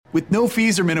With no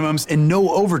fees or minimums and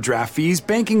no overdraft fees,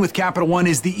 banking with Capital One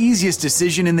is the easiest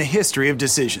decision in the history of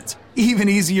decisions. Even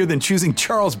easier than choosing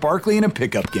Charles Barkley in a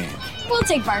pickup game. We'll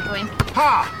take Barkley.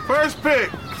 Ha! First pick.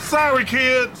 Sorry,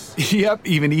 kids. Yep,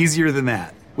 even easier than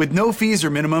that. With no fees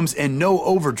or minimums and no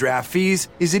overdraft fees,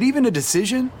 is it even a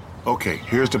decision? Okay,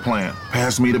 here's the plan.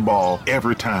 Pass me the ball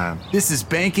every time. This is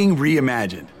banking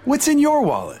reimagined. What's in your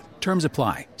wallet? Terms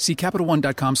apply. See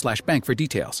CapitalOne.com/bank for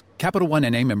details. Capital One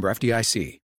N.A. member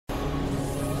FDIC.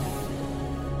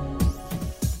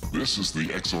 This is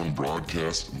the X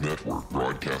Broadcast Network,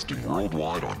 broadcasting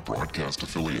worldwide on broadcast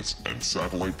affiliates and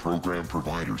satellite program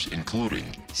providers, including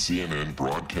CNN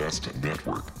Broadcast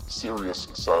Network, Sirius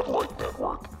Satellite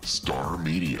Network, Star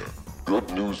Media, Good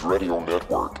News Radio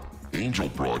Network, Angel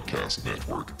Broadcast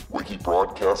Network, Wiki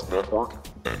Broadcast Network,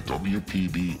 and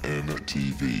WPBN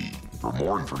TV. For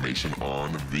more information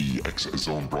on the X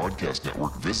Zone Broadcast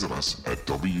Network, visit us at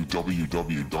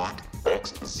www.xzbn.net.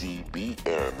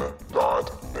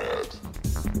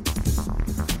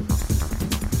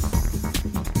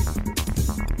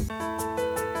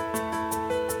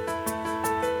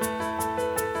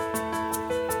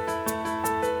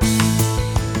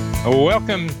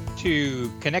 Welcome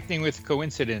to Connecting with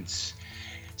Coincidence,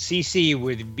 CC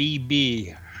with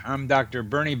BB. I'm Dr.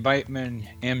 Bernie Beitman,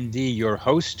 MD, your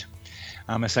host.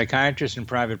 I'm a psychiatrist in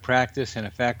private practice and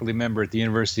a faculty member at the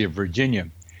University of Virginia.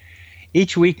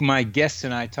 Each week, my guests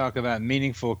and I talk about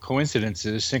meaningful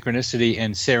coincidences, synchronicity,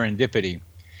 and serendipity.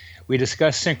 We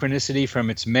discuss synchronicity from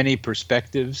its many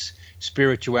perspectives,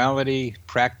 spirituality,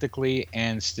 practically,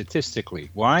 and statistically.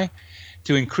 Why?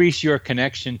 To increase your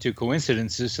connection to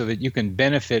coincidences so that you can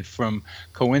benefit from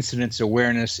coincidence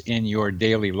awareness in your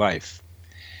daily life.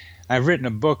 I've written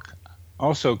a book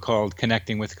also called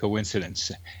Connecting with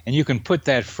Coincidence, and you can put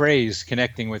that phrase,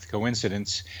 Connecting with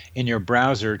Coincidence, in your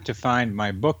browser to find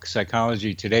my book,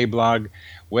 Psychology Today blog,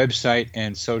 website,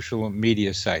 and social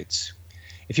media sites.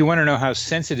 If you want to know how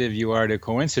sensitive you are to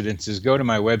coincidences, go to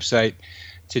my website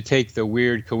to take the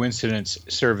Weird Coincidence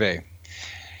Survey.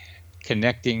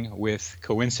 Connecting with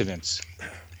Coincidence.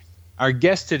 Our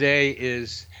guest today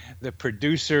is the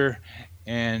producer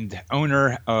and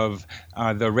owner of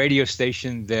the radio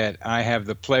station that I have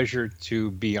the pleasure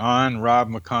to be on, Rob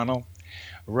McConnell.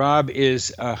 Rob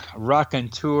is a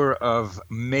raconteur of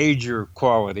major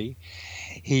quality.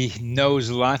 He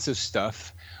knows lots of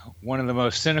stuff. One of the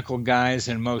most cynical guys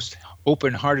and most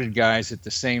open-hearted guys at the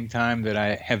same time that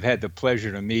I have had the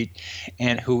pleasure to meet,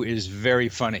 and who is very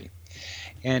funny.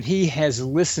 And he has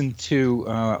listened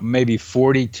to maybe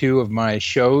 42 of my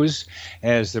shows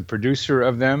as the producer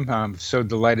of them. I'm so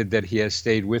delighted that he has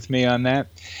stayed with me on that.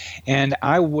 And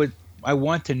I want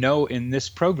to know in this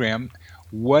program,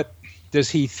 what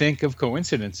does he think of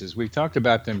coincidences? We've talked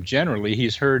about them generally.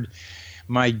 He's heard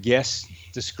my guests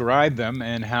describe them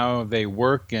and how they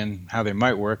work and how they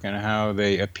might work and how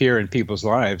they appear in people's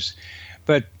lives.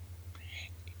 But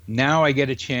now I get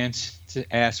a chance to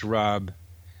ask Rob,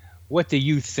 what do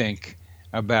you think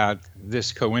about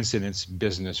this coincidence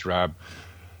business, Rob?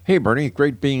 Hey, Bernie.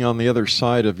 Great being on the other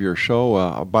side of your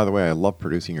show. By the way, I love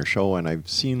producing your show, and I've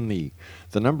seen the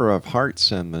number of hearts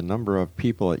and the number of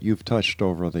people that you've touched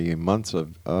over the months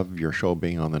of your show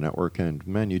being on the network, and,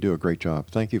 man, you do a great job.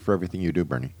 Thank you for everything you do,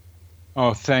 Bernie.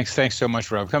 Oh, thanks. Thanks so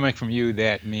much, Rob. Coming from you,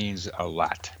 that means a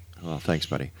lot. Oh, thanks,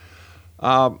 buddy.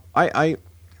 I've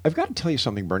got to tell you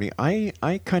something, Bernie.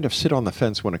 I kind of sit on the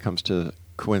fence when it comes to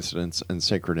coincidence and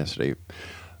synchronicity.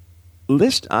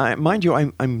 Mind you,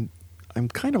 I'm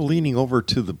kind of leaning over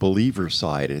to the believer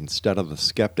side instead of the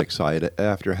skeptic side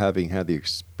after having had the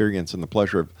experience and the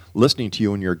pleasure of listening to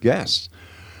you and your guests.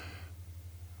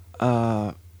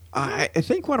 I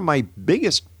think one of my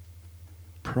biggest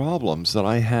problems that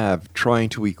I have trying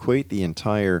to equate the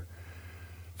entire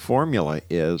formula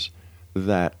is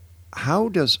that how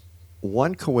does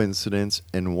one coincidence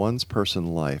in one's person's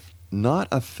life not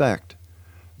affect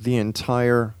the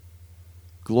entire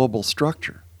global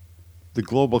structure, the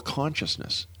global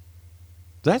consciousness?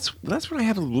 That's what I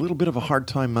have a little bit of a hard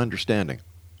time understanding.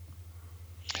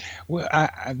 Well,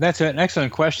 that's an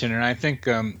excellent question, and I think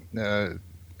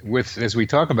as we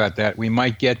talk about that, we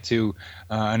might get to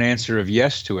an answer of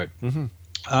yes to it.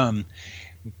 Mm-hmm.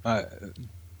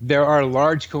 There are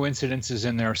large coincidences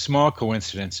and there are small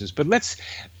coincidences, but let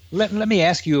me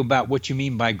ask you about what you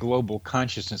mean by global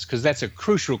consciousness, because that's a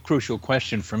crucial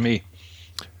question for me.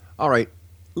 All right.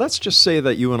 Let's just say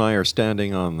that you and I are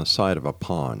standing on the side of a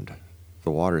pond.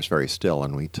 The water is very still,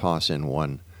 and we toss in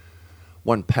one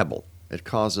pebble. It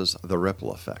causes the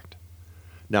ripple effect.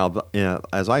 Now,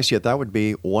 as I see it, that would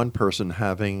be one person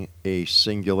having a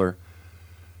singular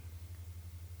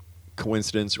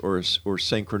coincidence or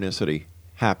synchronicity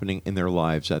happening in their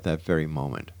lives at that very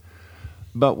moment.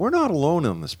 But we're not alone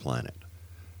on this planet.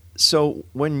 So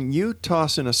when you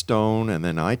toss in a stone and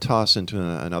then I toss into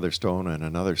another stone and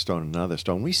another stone and another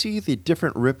stone, we see the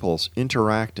different ripples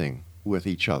interacting with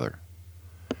each other.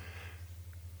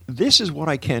 This is what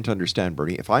I can't understand,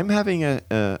 Bernie. If I'm having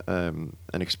an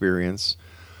experience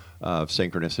of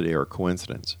synchronicity or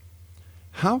coincidence,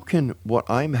 how can what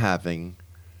I'm having,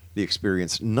 the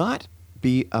experience, not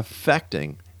be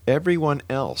affecting everyone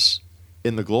else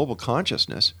in the global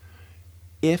consciousness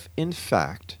if, in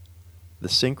fact, the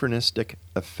synchronistic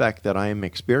effect that I am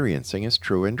experiencing is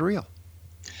true and real?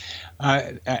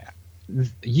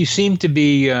 You seem to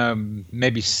be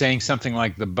maybe saying something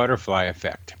like the butterfly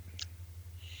effect.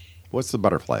 What's the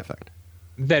butterfly effect?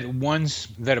 That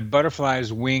a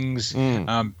butterfly's wings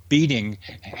beating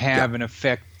have an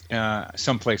effect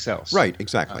someplace else. Right,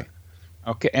 exactly.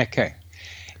 Okay.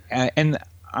 And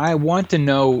I want to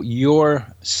know your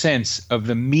sense of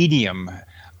the medium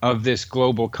of this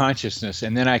global consciousness,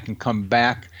 and then I can come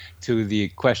back to the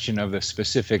question of the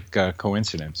specific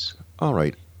coincidence. All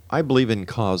right. I believe in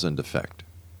cause and effect.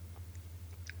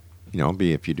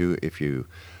 If you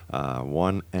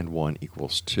 1 and 1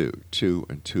 equals 2, 2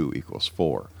 and 2 equals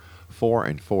 4. 4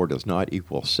 and 4 does not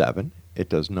equal 7. It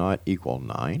does not equal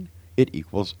 9. It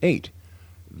equals 8.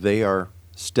 They are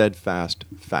steadfast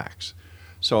facts.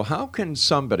 So how can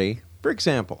somebody, for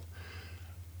example,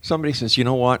 somebody says, you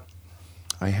know what,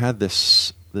 I had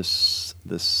this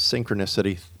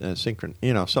synchronicity,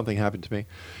 something happened to me.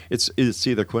 It's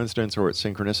either coincidence or it's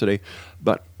synchronicity,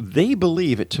 but they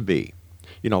believe it to be.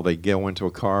 They go into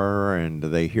a car and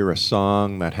they hear a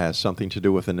song that has something to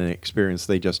do with an experience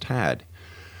they just had.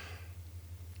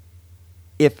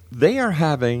 If they are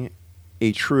having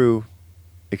a true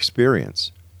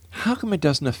experience, how come it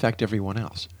doesn't affect everyone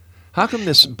else? How come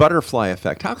this butterfly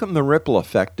effect, how come the ripple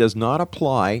effect does not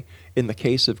apply in the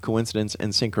case of coincidence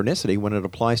and synchronicity when it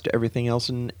applies to everything else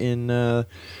in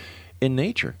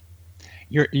nature?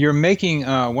 You're making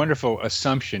a wonderful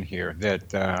assumption here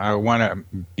that I want to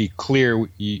be clear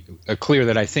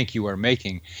that I think you are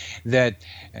making, that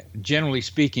generally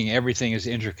speaking, everything is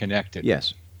interconnected.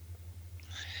 Yes.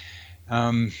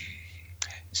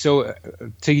 So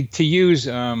to use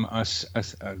a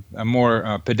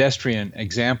more pedestrian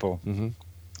example,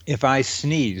 if I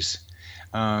sneeze,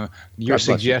 you're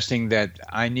suggesting that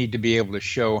I need to be able to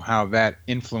show how that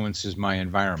influences my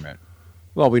environment.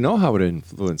 Well, we know how it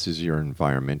influences your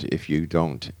environment if you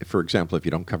don't. For example, if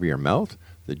you don't cover your mouth,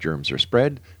 the germs are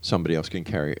spread. Somebody else can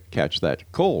catch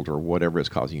that cold or whatever is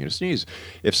causing you to sneeze.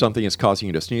 If something is causing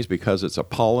you to sneeze because it's a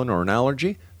pollen or an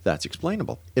allergy, that's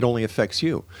explainable. It only affects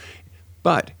you.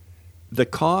 But the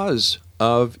cause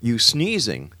of you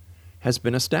sneezing has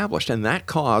been established, and that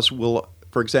cause will,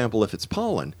 for example, if it's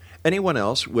pollen, anyone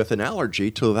else with an allergy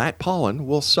to that pollen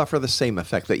will suffer the same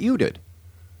effect that you did.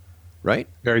 Right?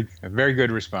 Very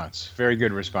good response. Very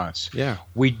good response. Yeah.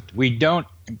 We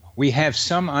have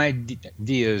some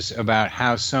ideas about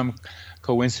how some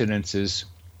coincidences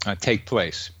take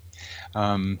place,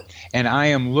 and I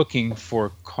am looking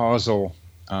for causal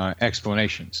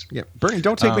explanations. Yeah, Bernie,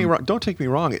 don't take me wrong. Don't take me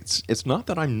wrong. It's not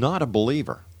that I'm not a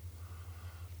believer.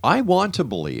 I want to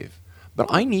believe, but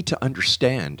I need to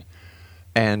understand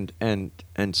and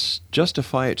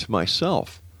justify it to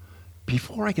myself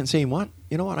before I can say,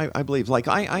 I believe. Like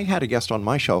I had a guest on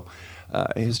my show.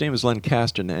 His name is Len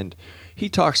Caston, and he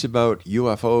talks about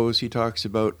UFOs. He talks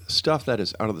about stuff that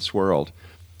is out of this world.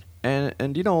 And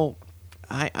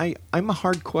I'm a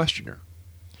hard questioner.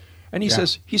 And he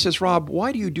says, Rob,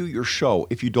 why do you do your show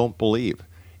if you don't believe?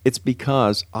 It's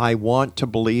because I want to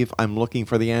believe. I'm looking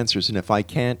for the answers. And if I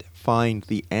can't find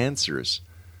the answers,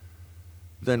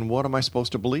 then what am I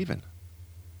supposed to believe in?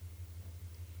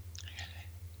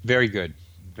 Very good.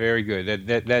 Very good.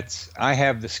 That's I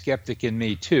have the skeptic in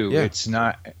me too. Yeah. It's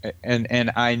not,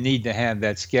 and I need to have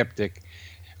that skeptic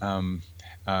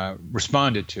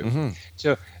responded to. Mm-hmm.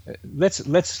 So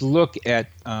let's look at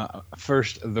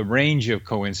first the range of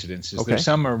coincidences. Okay. There's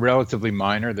some are relatively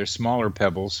minor. There's smaller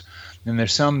pebbles, and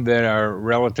there's some that are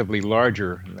relatively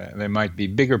larger. They might be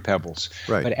bigger pebbles.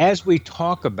 Right. But as we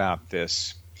talk about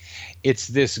this, it's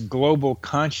this global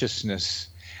consciousness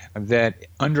that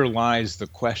underlies the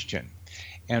question.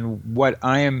 And what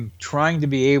I am trying to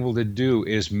be able to do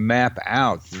is map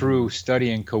out through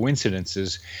studying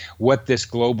coincidences what this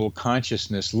global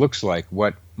consciousness looks like,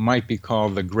 what might be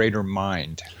called the greater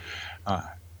mind.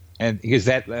 And because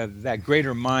that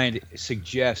greater mind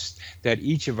suggests that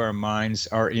each of our minds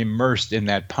are immersed in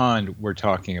that pond we're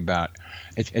talking about.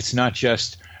 It's not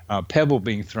just pebble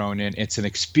being thrown in. It's an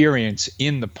experience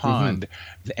in the pond,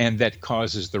 and that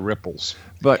causes the ripples.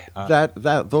 But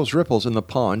those ripples in the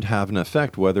pond have an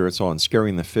effect, whether it's on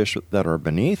scaring the fish that are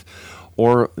beneath,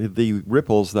 or the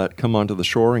ripples that come onto the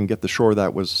shore and get the shore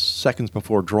that was seconds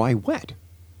before dry wet.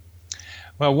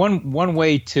 Well, one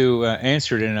way to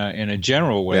answer it in a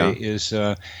general way is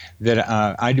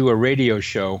that I do a radio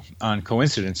show on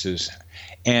coincidences,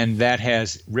 and that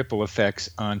has ripple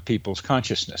effects on people's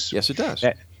consciousness. Yes, it does.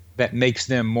 That makes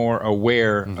them more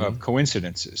aware of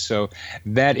coincidences. So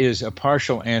that is a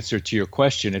partial answer to your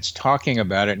question. It's talking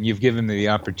about it, and you've given me the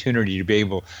opportunity to be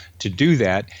able to do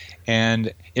that,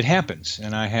 and it happens.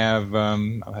 And I have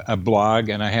a blog,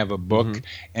 and I have a book,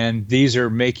 and these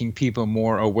are making people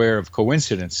more aware of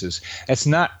coincidences. That's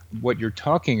not what you're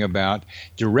talking about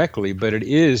directly, but it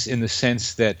is in the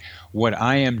sense that what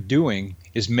I am doing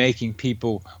is making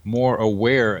people more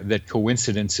aware that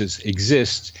coincidences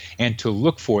exist and to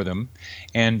look for them.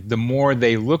 And the more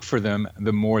they look for them,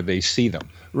 the more they see them.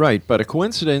 Right, but a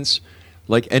coincidence,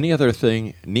 like any other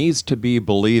thing, needs to be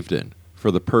believed in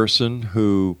for the person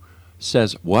who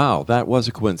says, wow, that was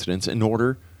a coincidence, in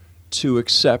order to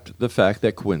accept the fact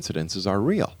that coincidences are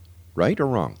real. Right or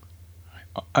wrong?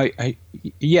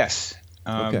 Yes,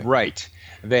 Okay. right.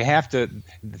 They have to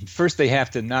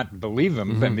not believe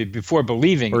them, but before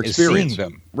believing Or is seeing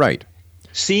them. Right.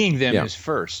 Seeing them is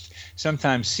first.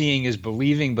 Sometimes seeing is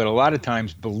believing, but a lot of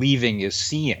times believing is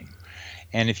seeing.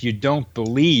 And if you don't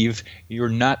believe, you're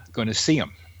not going to see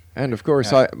them. And of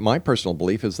course, my personal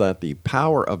belief is that the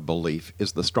power of belief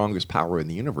is the strongest power in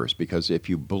the universe, because if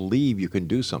you believe you can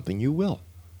do something, you will.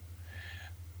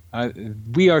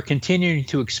 We are continuing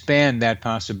to expand that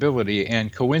possibility,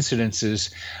 and coincidences,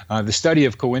 the study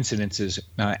of coincidences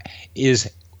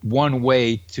is one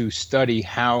way to study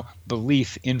how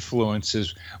belief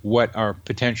influences what our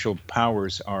potential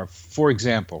powers are. For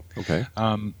example,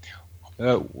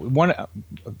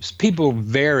 people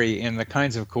vary in the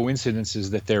kinds of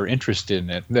coincidences that they're interested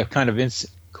in, the kind of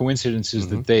coincidences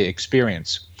that they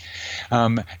experience.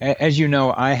 As you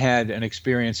know, I had an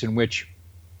experience in which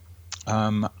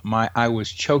I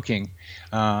was choking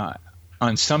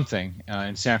on something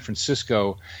in San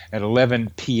Francisco at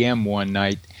 11 p.m. one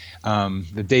night,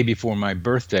 the day before my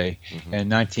birthday in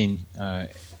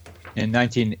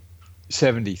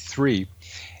 1973,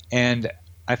 and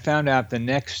I found out the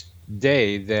next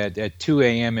day that at 2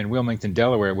 a.m. in Wilmington,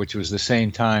 Delaware, which was the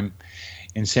same time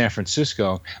in San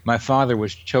Francisco, my father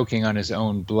was choking on his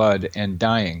own blood and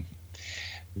dying.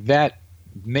 That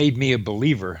made me a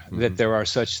believer that there are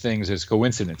such things as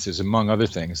coincidences, among other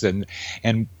things. And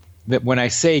that when I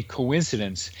say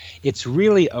coincidence, it's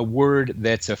really a word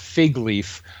that's a fig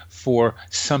leaf for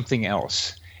something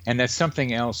else. And that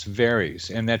something else varies.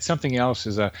 And that something else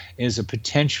is a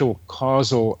potential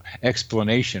causal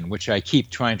explanation, which I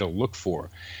keep trying to look for.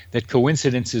 That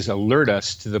coincidences alert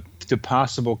us to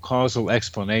possible causal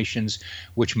explanations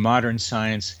which modern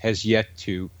science has yet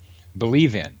to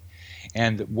believe in.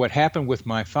 And what happened with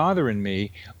my father and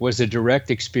me was a direct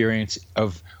experience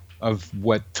of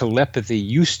what telepathy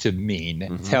used to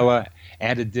mean. Tele,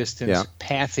 at a distance,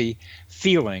 pathy,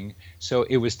 feeling. So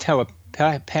it was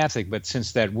telepathic, but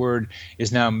since that word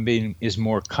is now is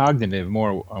more cognitive,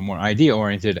 more idea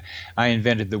oriented, I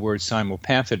invented the word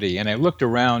simulpathity. And I looked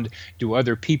around, do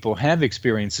other people have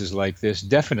experiences like this?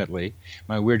 Definitely.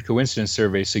 My weird coincidence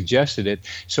survey suggested it.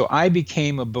 So I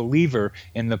became a believer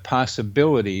in the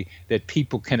possibility that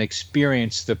people can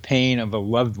experience the pain of a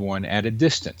loved one at a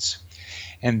distance.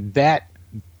 And that,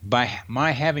 by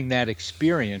my having that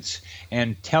experience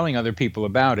and telling other people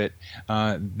about it,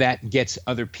 that gets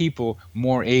other people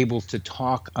more able to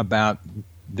talk about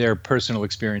their personal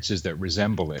experiences that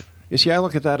resemble it. You see, I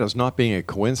look at that as not being a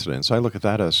coincidence. I look at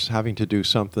that as having to do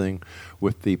something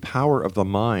with the power of the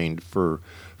mind for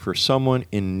someone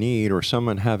in need or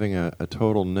someone having a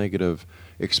total negative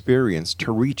experience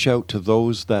to reach out to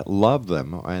those that love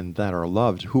them and that are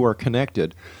loved, who are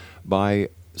connected by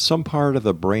some part of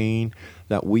the brain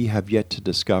that we have yet to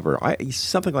discover.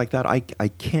 Something like that I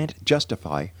can't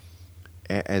justify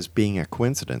as being a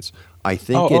coincidence. I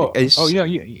think it is...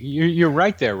 you're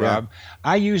right there, Rob.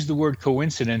 I use the word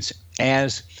coincidence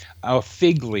as a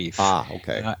fig leaf,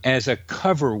 as a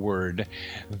cover word,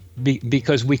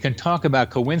 because we can talk about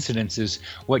coincidences.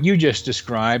 What you just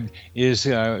described is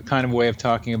a kind of way of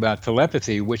talking about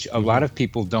telepathy, which a lot of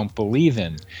people don't believe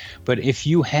in. But if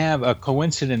you have a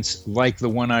coincidence like the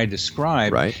one I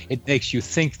described, it makes you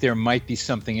think there might be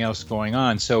something else going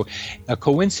on. So a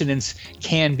coincidence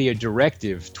can be a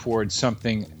directive towards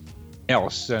something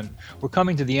else. And we're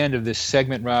coming to the end of this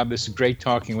segment, Rob. This is great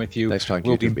talking with you. Nice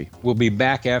talking to you, We'll be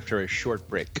back after a short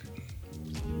break.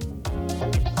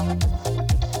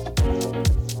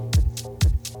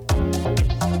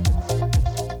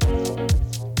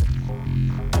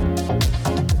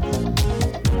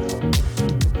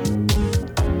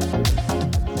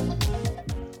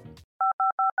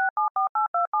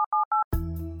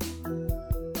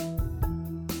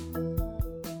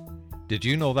 Did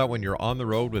you know that when you're on the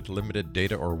road with limited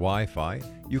data or Wi-Fi,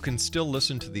 you can still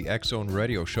listen to the X Zone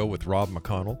Radio Show with Rob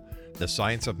McConnell, The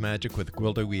Science of Magic with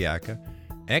Gwilda Wiyaka,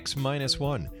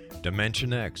 X-1,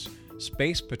 Dimension X,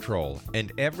 Space Patrol,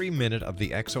 and every minute of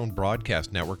the X Zone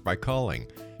Broadcast Network by calling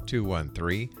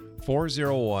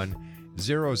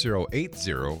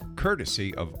 213-401-0080,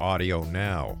 courtesy of Audio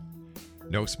Now.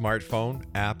 No smartphone,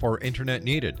 app, or internet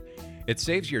needed. It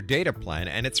saves your data plan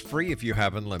and it's free if you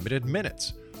have unlimited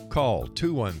minutes. Call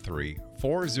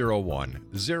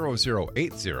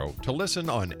 213-401-0080 to listen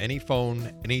on any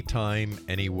phone, anytime,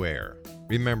 anywhere.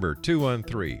 Remember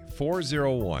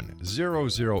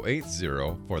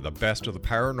 213-401-0080 for the best of the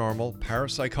paranormal,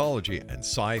 parapsychology, and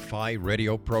sci-fi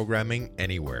radio programming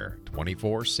anywhere,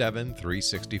 24/7,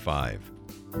 365.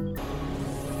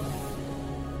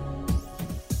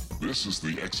 This is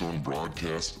the X Zone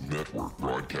Broadcast Network,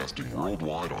 broadcasting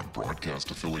worldwide on broadcast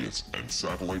affiliates and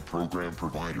satellite program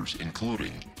providers,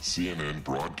 including CNN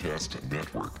Broadcast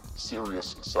Network,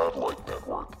 Sirius Satellite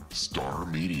Network, Star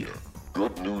Media,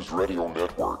 Good News Radio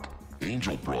Network,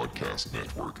 Angel Broadcast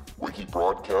Network, Wiki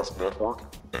Broadcast Network,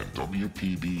 and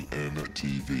WPBN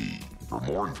TV. For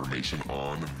more information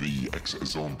on the X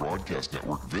Zone Broadcast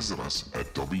Network, visit us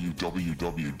at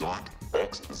www.xzbn.net.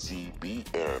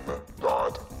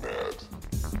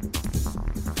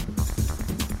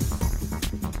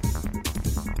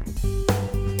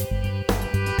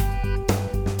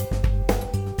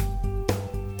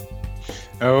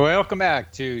 Welcome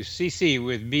back to CC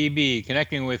with BB,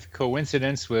 Connecting with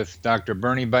Coincidence with Dr.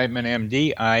 Bernie Beitman,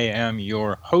 MD. I am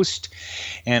your host,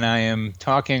 and I am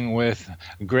talking with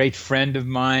a great friend of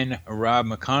mine, Rob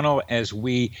McConnell, as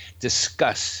we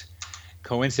discuss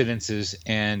coincidences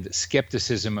and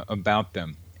skepticism about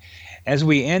them. As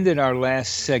we ended our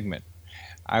last segment,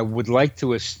 I would like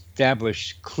to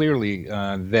establish clearly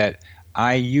that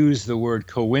I use the word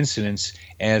coincidence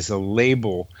as a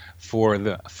label for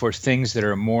things that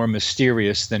are more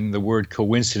mysterious than the word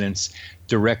coincidence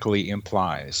directly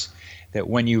implies. That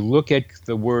when you look at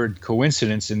the word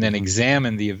coincidence and then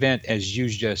examine the event as you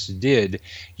just did,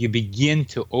 you begin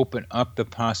to open up the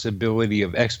possibility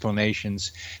of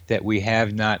explanations that we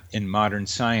have not in modern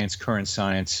science, current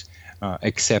science,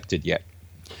 accepted yet.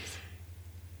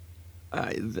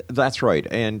 That's right.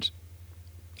 And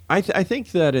I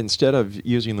think that instead of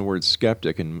using the word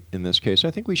skeptic in this case,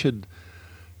 I think we should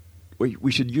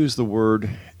use the word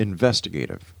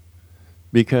investigative,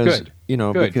 because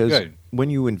because when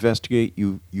you investigate,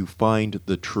 you find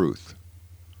the truth.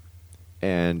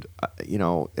 And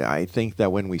I think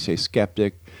that when we say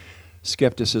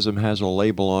skepticism has a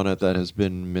label on it that has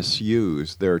been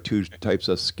misused. There are two types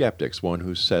of skeptics: one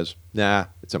who says, "Nah,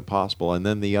 it's impossible," and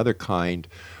then the other kind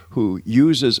who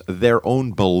uses their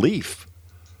own belief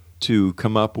to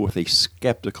come up with a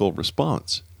skeptical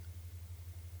response.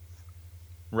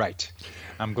 Right.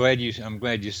 I'm glad you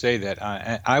say that.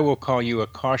 I will call you a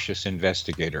cautious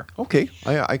investigator. Okay,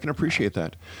 I can appreciate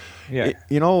that. Yeah.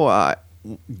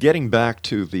 Getting back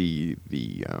to the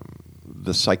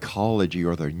psychology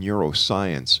or the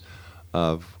neuroscience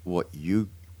of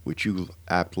which you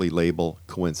aptly label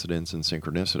coincidence and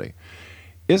synchronicity,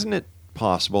 isn't it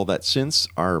possible that since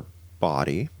our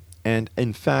body and,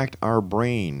 in fact, our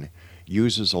brain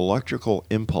uses electrical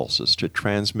impulses to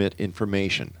transmit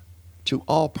information to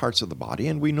all parts of the body,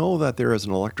 and we know that there is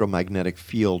an electromagnetic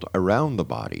field around the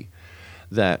body,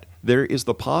 that there is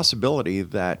the possibility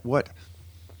that what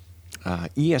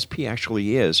ESP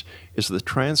actually is the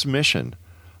transmission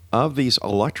of these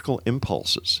electrical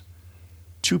impulses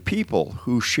to people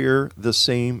who share the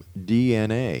same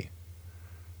DNA.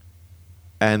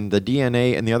 And the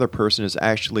DNA in the other person is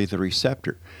actually the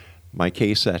receptor. My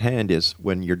case at hand is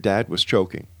when your dad was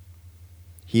choking.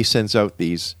 He sends out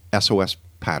these SOS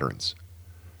patterns.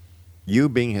 You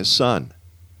being his son,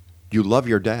 you love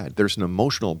your dad. There's an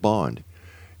emotional bond.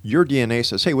 Your DNA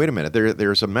says, hey, wait a minute,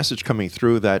 there's a message coming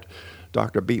through that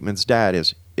Dr. Beitman's dad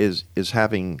is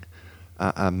having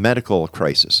a medical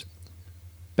crisis.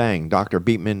 Bang, Dr.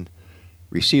 Beitman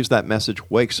receives that message,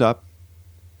 wakes up,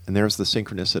 and there's the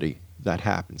synchronicity that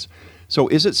happens. So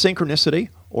is it synchronicity,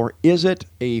 or is it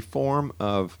a form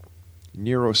of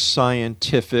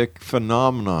neuroscientific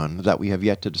phenomenon that we have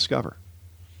yet to discover?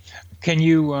 Can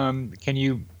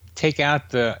you take out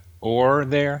the "or"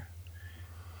 there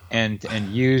and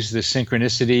use the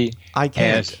synchronicity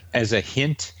as a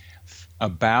hint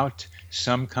about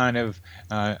some kind of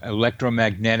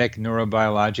electromagnetic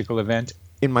neurobiological event?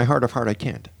 In my heart of heart, I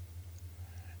can't.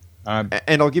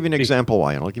 And I'll give you an example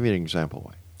why.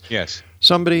 Yes.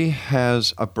 Somebody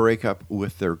has a breakup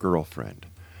with their girlfriend.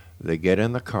 They get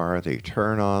in the car, they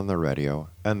turn on the radio,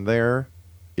 and there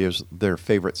is their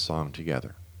favorite song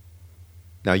together.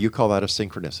 Now, you call that a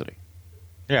synchronicity.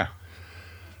 Yeah.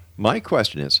 My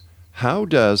question is, how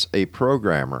does a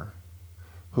programmer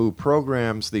who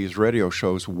programs these radio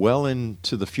shows well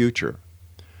into the future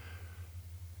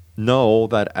know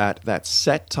that at that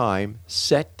set time,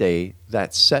 set day,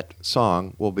 that set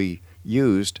song will be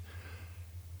used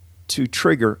to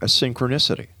trigger a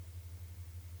synchronicity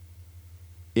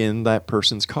in that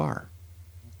person's car?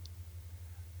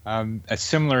 A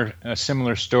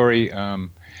similar story.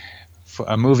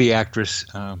 A movie actress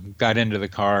got into the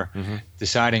car,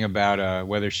 deciding about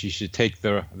whether she should take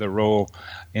the role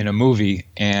in a movie,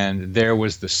 and there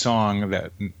was the song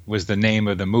that was the name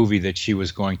of the movie that she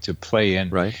was going to play in.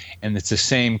 Right. And it's the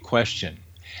same question.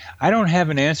 I don't have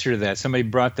an answer to that. Somebody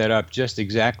brought that up just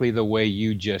exactly the way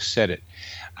you just said it.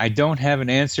 I don't have an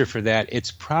answer for that.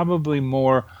 It's probably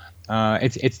more,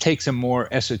 it takes a more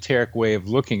esoteric way of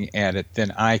looking at it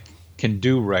than I can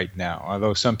do right now,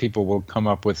 although some people will come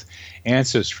up with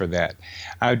answers for that.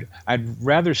 I'd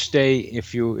rather stay,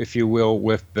 if you will,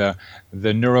 with the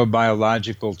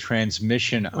neurobiological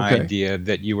transmission idea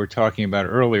that you were talking about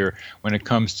earlier when it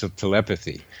comes to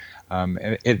telepathy.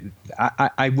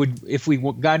 I would, if we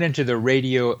got into the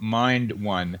radio mind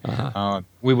one,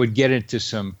 we would get into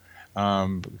some.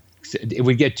 It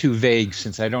would get too vague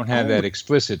since I don't have that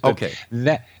explicit. But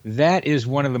that is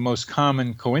one of the most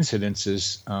common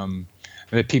coincidences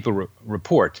that people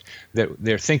report, that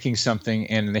they're thinking something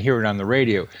and they hear it on the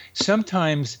radio.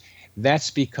 Sometimes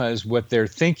that's because what they're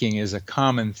thinking is a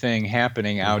common thing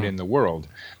happening out in the world,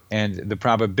 and the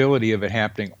probability of it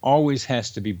happening always has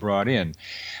to be brought in.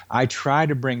 I try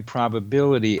to bring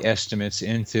probability estimates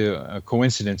into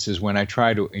coincidences when I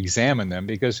try to examine them,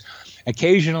 because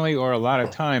occasionally, or a lot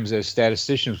of times, as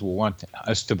statisticians will want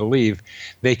us to believe,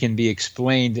 they can be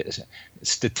explained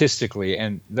statistically,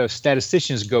 and the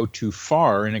statisticians go too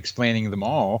far in explaining them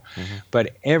all,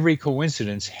 but every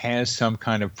coincidence has some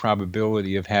kind of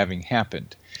probability of having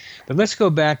happened. But let's go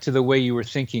back to the way you were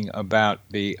thinking about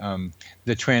the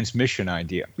transmission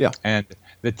idea and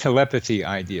the telepathy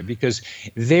idea, because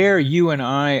there you and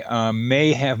I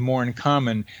may have more in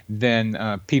common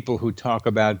than people who talk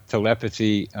about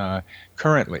telepathy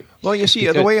currently. Well, you see,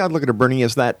 the way I look at it, Bernie,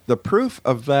 is that the proof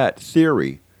of that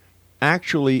theory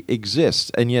actually exists,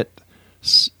 and yet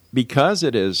because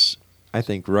it is, I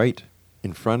think, right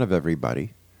in front of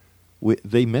everybody,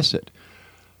 they miss it.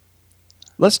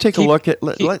 Let's take a look at.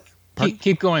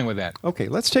 Keep going with that. Okay,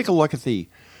 let's take a look at the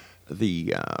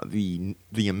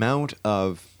amount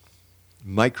of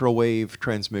microwave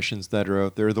transmissions that are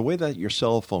out there, the way that your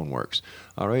cell phone works.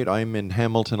 All right, I'm in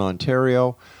Hamilton,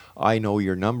 Ontario. I know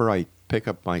your number. I pick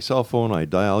up my cell phone. I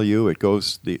dial you. It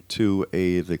goes to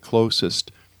the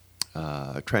closest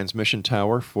transmission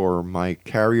tower for my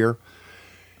carrier.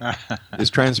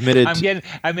 Is transmitted.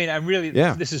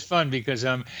 This is fun because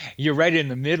you're right in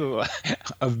the middle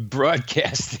of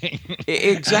broadcasting.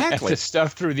 Exactly. The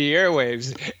stuff through the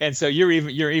airwaves, and so you're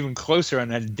even closer on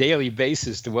a daily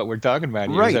basis to what we're talking about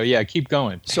here. Right. So yeah, keep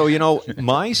going. So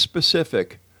my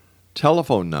specific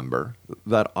telephone number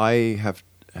that I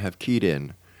have keyed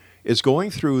in is going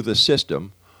through the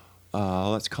system.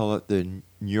 Let's call it the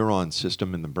neuron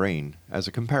system in the brain as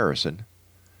a comparison,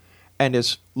 and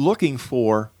is looking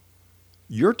for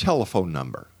your telephone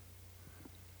number.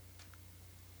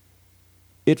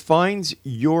 It finds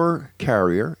your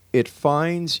carrier, it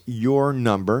finds your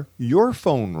number, your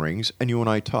phone rings, and you and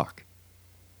I talk.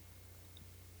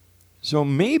 So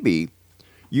maybe,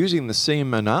 using the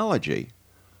same analogy,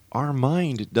 our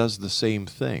mind does the same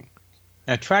thing.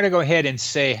 Now try to go ahead and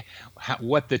say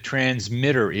what the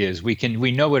transmitter is. We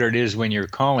know what it is when you're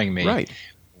calling me. Right.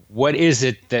 What is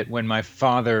it that when my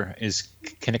father is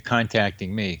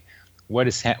contacting me, what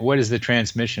is the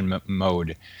transmission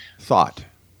mode? Thought.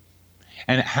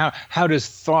 And how does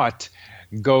thought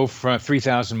go from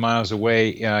 3,000 miles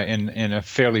away in a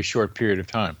fairly short period of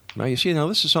time? Now you see,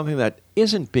 this is something that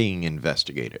isn't being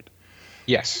investigated.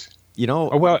 Yes.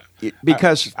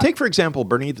 Because take for example,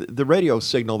 Bernie, the radio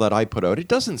signal that I put out, it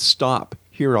doesn't stop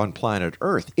here on planet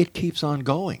Earth. It keeps on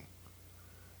going.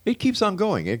 It keeps on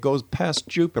going. It goes past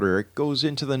Jupiter. It goes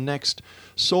into the next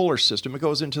solar system. It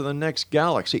goes into the next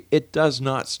galaxy. It does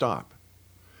not stop.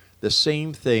 The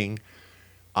same thing,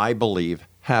 I believe,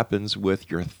 happens with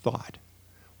your thought.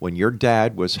 When your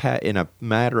dad was in a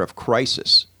matter of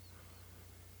crisis,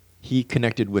 he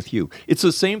connected with you. It's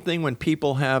the same thing when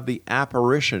people have the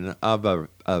apparition of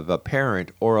a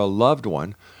parent or a loved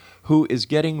one who is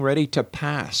getting ready to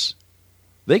pass.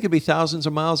 They could be thousands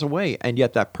of miles away, and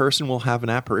yet that person will have an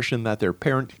apparition that their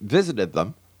parent visited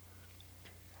them.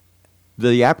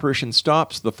 the apparition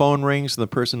stops, the phone rings, and the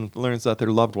person learns that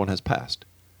their loved one has passed.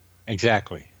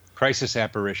 Exactly. Crisis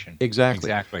apparition.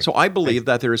 Exactly. So I believe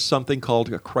that there is something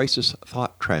called a crisis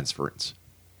thought transference.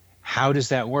 How does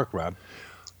that work, Rob?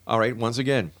 All right, once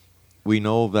again, we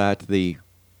know that the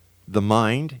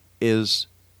mind is,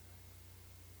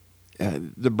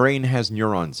 the brain has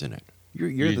neurons in it.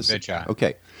 You're the betcha.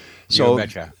 Okay. So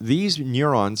these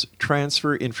neurons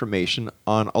transfer information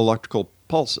on electrical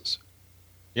pulses.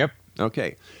 Yep.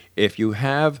 Okay. If you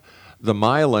have the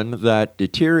myelin that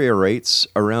deteriorates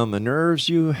around the nerves,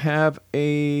 you have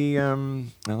a,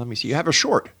 you have a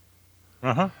short.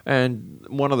 Uh-huh. And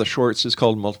one of the shorts is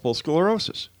called multiple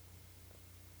sclerosis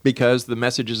because the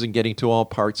message isn't getting to all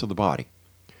parts of the body.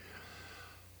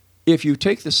 If you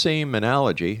take the same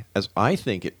analogy, as I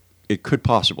think it could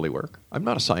possibly work, I'm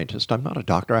not a scientist, I'm not a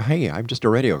doctor, hey, I'm just a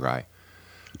radio guy.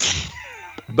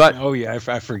 But oh yeah,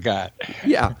 I forgot.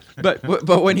 Yeah, but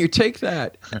when you take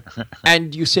that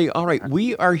and you say, all right,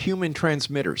 we are human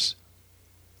transmitters.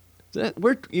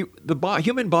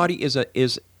 Human body is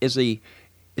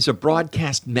a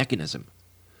broadcast mechanism.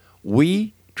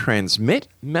 We transmit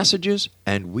messages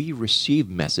and we receive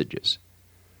messages.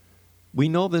 We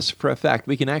know this for a fact.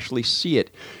 We can actually see it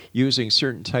using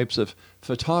certain types of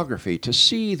photography to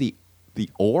see the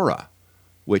aura,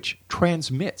 which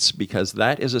transmits, because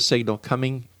that is a signal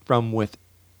coming from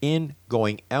within,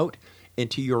 going out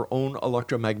into your own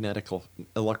electromagnetic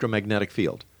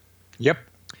field. Yep.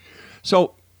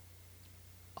 So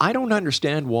I don't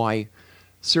understand why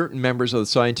certain members of the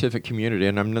scientific community,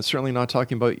 and I'm certainly not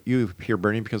talking about you here,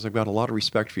 Bernie, because I've got a lot of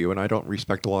respect for you, and I don't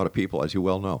respect a lot of people, as you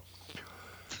well know.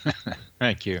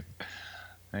 Thank you.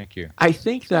 I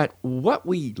think that what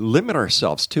we limit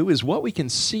ourselves to is what we can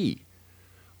see.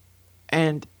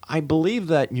 And I believe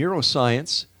that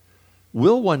neuroscience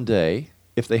will one day,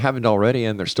 if they haven't already,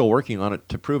 and they're still working on it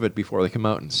to prove it before they come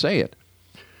out and say it,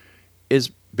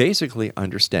 is basically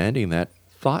understanding that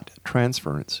thought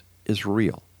transference is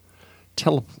real.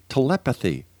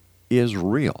 Telepathy is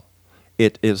real.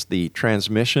 It is the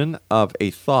transmission of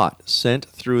a thought sent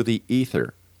through the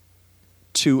ether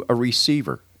to a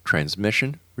receiver.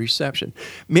 Transmission, reception.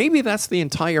 Maybe that's the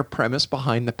entire premise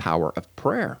behind the power of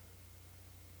prayer.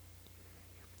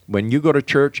 When you go to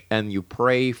church and you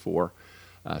pray for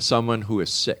someone who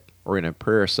is sick, or in a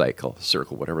prayer circle,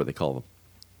 whatever they call them,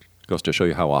 goes to show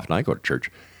you how often I go to church.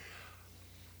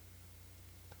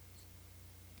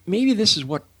 Maybe this is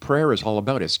what prayer is all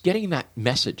about, is getting that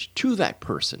message to that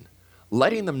person,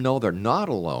 letting them know they're not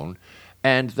alone,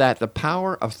 and that the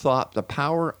power of thought, the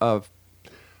power of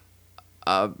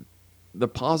the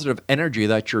positive energy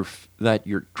that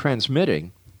you're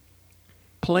transmitting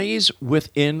plays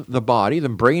within the body. The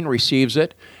brain receives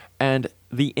it, and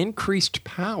the increased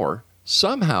power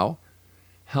somehow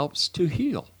helps to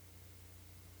heal.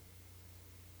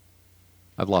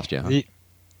 I've lost you,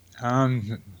 huh?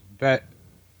 But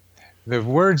the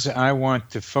words I want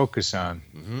to focus on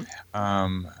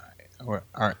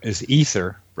is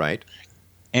ether, right?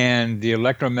 And the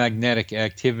electromagnetic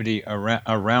activity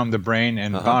around the brain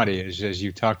and body, as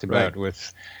you talked about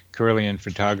with Kirlian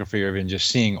photography, or even just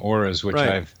seeing auras, which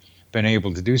I've been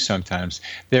able to do sometimes.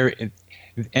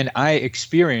 And I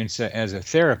experience, as a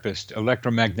therapist,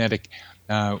 electromagnetic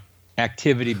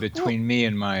activity between me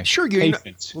and my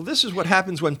patients. Well, this is what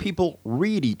happens when people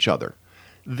read each other.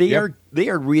 They are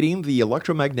reading the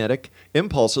electromagnetic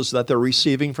impulses that they're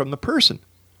receiving from the person.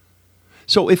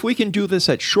 So if we can do this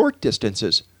at short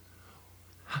distances,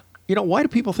 why do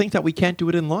people think that we can't do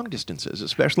it in long distances?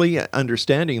 Especially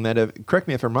understanding that, correct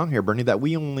me if I'm wrong here, Bernie, that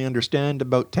we only understand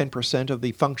about 10% of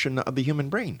the function of the human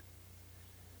brain.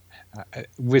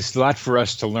 With a lot for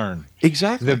us to learn.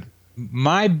 Exactly.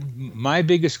 My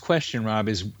biggest question, Rob,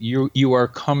 is you are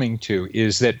coming to,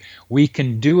 is that we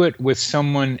can do it with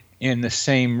someone in the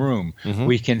same room. Mm-hmm.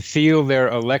 We can feel their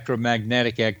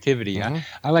electromagnetic activity. Mm-hmm.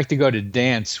 I like to go to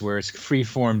dance where it's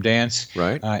free-form dance,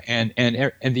 right? And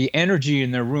the energy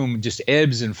in the room just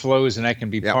ebbs and flows, and I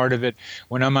can be part of it.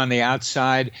 When I'm on the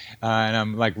outside and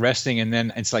I'm like resting, and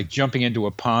then it's like jumping into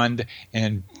a pond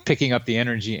and picking up the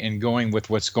energy and going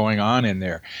with what's going on in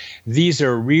there. These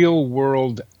are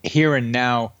real-world, here and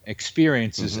now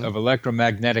experiences of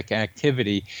electromagnetic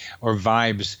activity or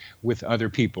vibes with other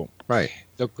people. Right.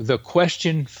 The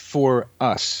question for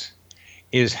us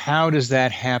is, how does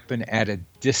that happen at a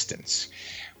distance?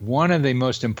 One of the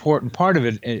most important part of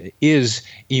it is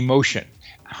emotion.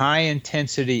 High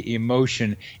intensity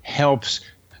emotion helps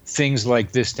things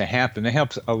like this to happen. It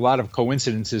helps a lot of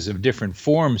coincidences of different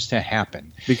forms to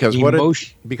happen. Because what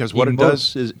it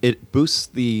does is it boosts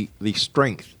the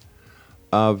strength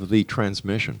of the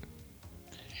transmission.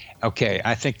 Okay,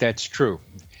 I think that's true.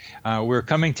 We're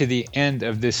coming to the end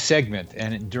of this segment,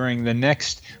 and during the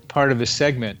next part of the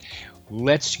segment,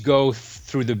 let's go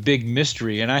through the big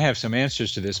mystery. And I have some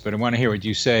answers to this, but I want to hear what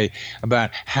you say about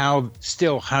how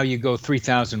you go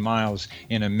 3,000 miles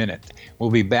in a minute. We'll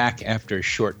be back after a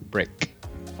short break.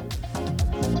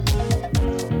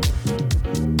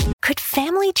 Could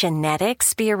family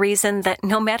genetics be a reason that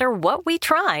no matter what we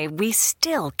try, we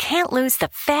still can't lose the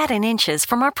fat and inches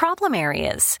from our problem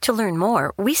areas? To learn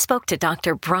more, we spoke to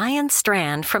Dr. Brian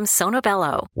Strand from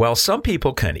Sonobello. While some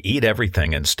people can eat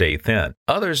everything and stay thin,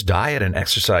 others diet and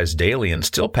exercise daily and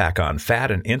still pack on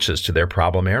fat and inches to their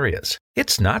problem areas.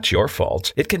 It's not your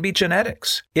fault. It can be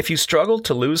genetics. If you struggle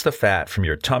to lose the fat from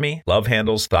your tummy, love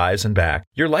handles, thighs, and back,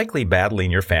 you're likely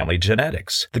battling your family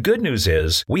genetics. The good news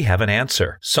is we have an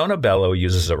answer. Sonobello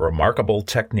uses a remarkable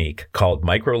technique called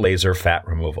microlaser fat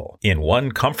removal. In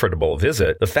one comfortable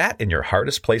visit, the fat in your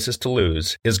hardest places to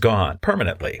lose is gone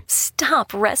permanently.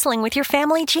 Stop wrestling with your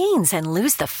family genes and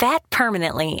lose the fat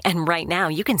permanently. And right now,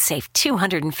 you can save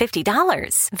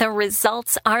 $250. The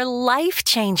results are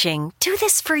life-changing. Do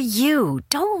this for you.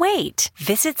 Don't wait.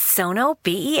 Visit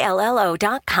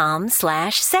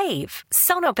sonobello.com/save.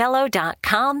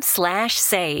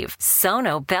 sonobello.com/save.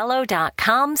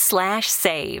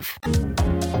 sonobello.com/save.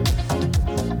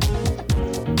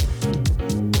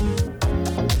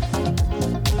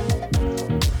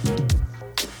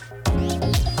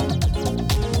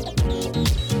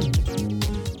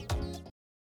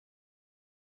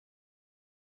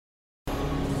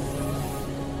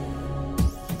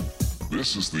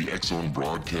 This is the X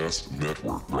Broadcast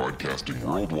Network, broadcasting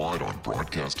worldwide on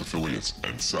broadcast affiliates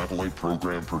and satellite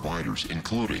program providers,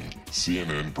 including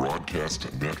CNN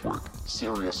Broadcast Network,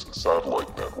 Sirius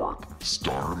Satellite Network,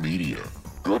 Star Media,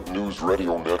 Good News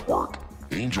Radio Network,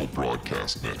 Angel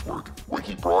Broadcast Network,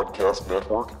 Wiki Broadcast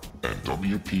Network, and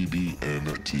WPBN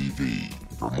TV.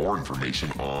 For more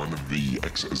information on the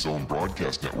X Zone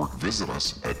Broadcast Network, visit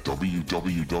us at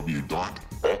www.xzbn.net.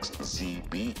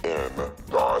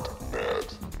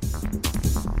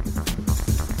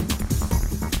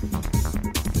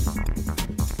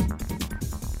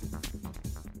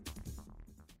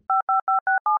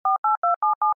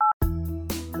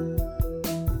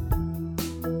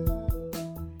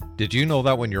 Did you know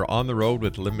that when you're on the road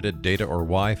with limited data or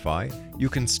Wi-Fi, you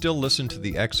can still listen to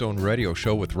the X Zone Radio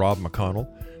Show with Rob McConnell,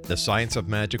 The Science of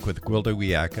Magic with Gwilda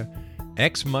Wiyaka,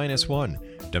 X-1,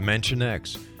 Dimension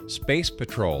X, Space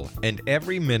Patrol, and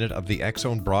every minute of the X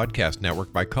Zone Broadcast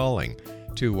Network by calling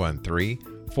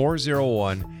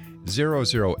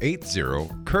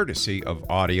 213-401-0080, courtesy of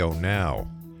Audio Now.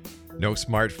 No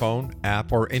smartphone,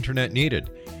 app, or internet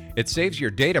needed. It saves your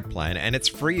data plan, and it's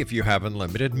free if you have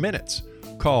unlimited minutes.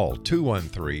 Call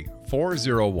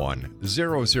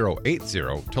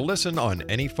 213-401-0080 to listen on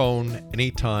any phone,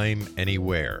 anytime,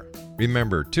 anywhere.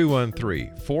 Remember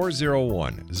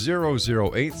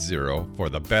 213-401-0080 for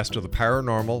the best of the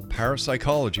paranormal,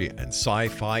 parapsychology, and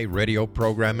sci-fi radio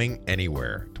programming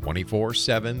anywhere,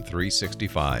 24/7,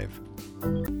 365.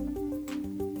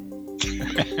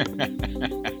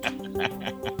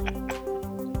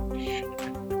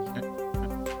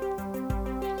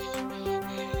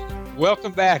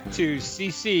 Welcome back to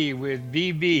CC with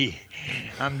BB.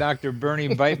 I'm Dr. Bernie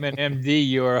Beitman, MD,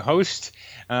 your host,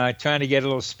 trying to get a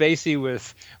little spacey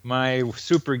with my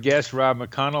super guest, Rob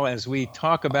McConnell, as we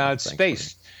talk about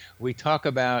space. We talk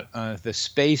about the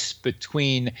space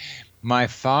between my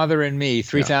father and me,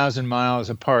 3,000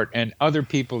 miles apart, and other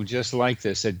people just like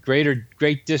this at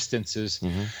great distances.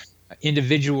 Mm-hmm.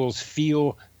 Individuals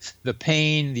feel the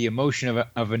pain, the emotion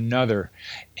of another,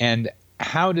 and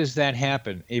how does that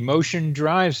happen? Emotion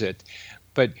drives it,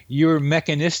 but you're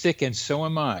mechanistic and so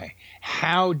am I.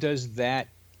 How does that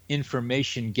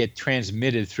information get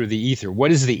transmitted through the ether?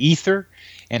 What is the ether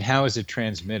and how is it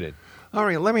transmitted? All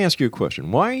right, let me ask you a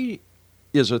question. Why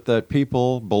is it that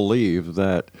people believe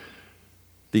that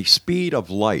the speed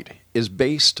of light is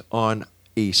based on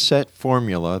a set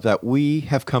formula that we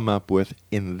have come up with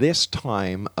in this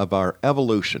time of our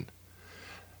evolution?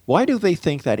 Why do they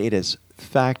think that it is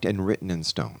fact and written in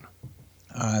stone?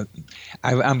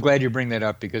 I'm glad you bring that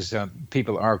up because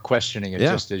people are questioning it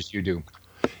just as you do.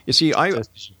 You see,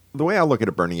 the way I look at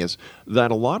it, Bernie, is that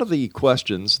a lot of the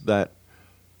questions that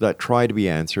try to be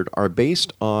answered are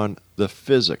based on the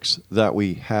physics that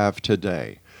we have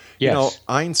today. Yes. You know,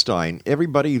 Einstein,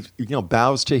 everybody,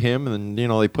 bows to him and,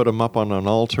 they put him up on an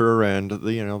altar and,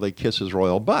 they kiss his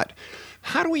royal butt.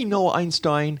 How do we know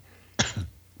Einstein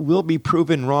will be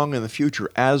proven wrong in the future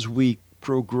as we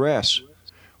progress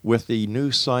with the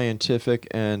new scientific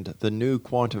and the new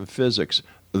quantum physics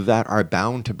that are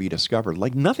bound to be discovered?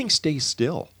 Like, nothing stays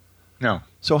still. No.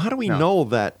 So how do we know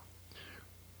that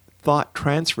thought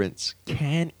transference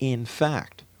can, in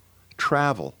fact,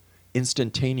 travel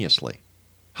instantaneously?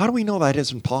 How do we know that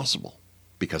isn't possible?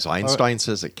 Because Einstein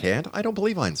says it can't? I don't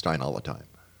believe Einstein all the time.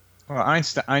 Well,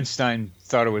 Einstein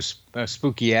thought it was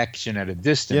spooky action at a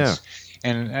distance.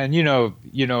 Yeah. And you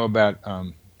know about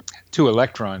two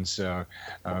electrons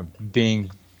being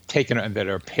taken that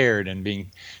are paired and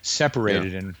being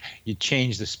separated, and you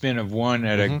change the spin of one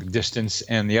at a distance,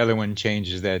 and the other one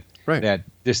changes that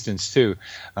distance too.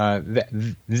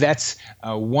 That's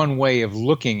one way of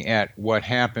looking at what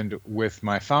happened with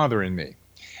my father and me.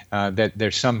 That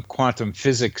there's some quantum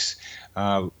physics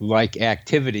like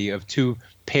activity of two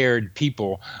paired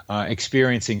people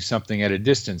experiencing something at a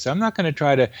distance. I'm not going to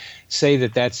try to say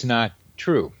that that's not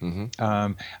true.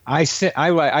 I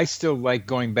still like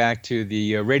going back to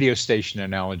the radio station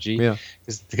analogy,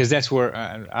 because that's where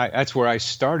I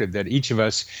started. That each of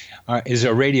us is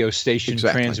a radio station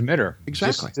transmitter.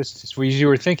 Exactly. Just what you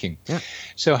were thinking. Yeah.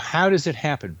 So how does it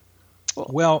happen?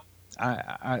 Well,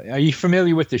 are you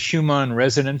familiar with the Schumann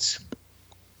resonance?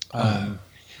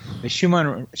 The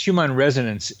Schumann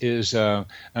resonance is an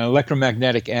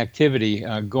electromagnetic activity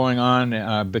going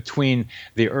on between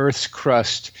the Earth's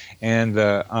crust and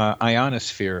the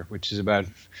ionosphere, which is about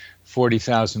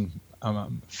 40,000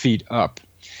 feet up.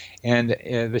 And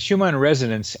the Schumann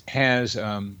resonance has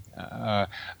a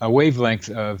wavelength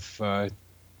of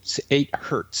 8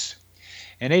 hertz.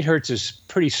 And 8 hertz is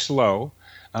pretty slow,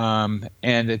 and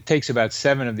it takes about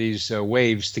 7 of these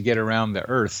waves to get around the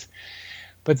Earth.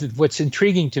 But what's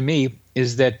intriguing to me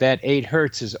is that 8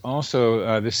 hertz is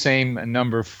also the same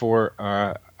number for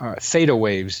theta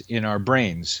waves in our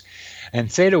brains.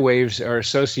 And theta waves are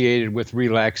associated with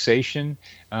relaxation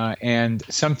and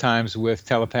sometimes with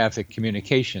telepathic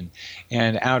communication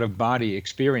and out-of-body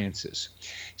experiences.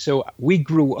 So we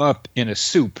grew up in a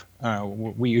soup.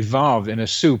 We evolved in a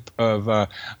soup of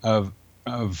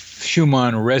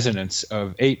Schumann resonance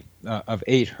of 8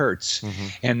 hertz,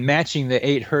 and matching the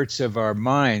 8 hertz of our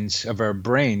minds, of our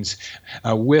brains,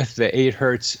 with the 8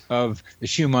 hertz of the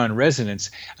Schumann resonance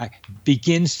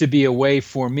begins to be a way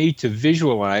for me to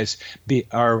visualize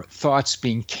our thoughts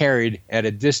being carried at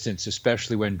a distance,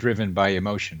 especially when driven by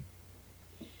emotion.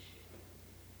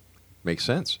 Makes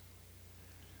sense.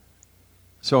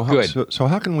 So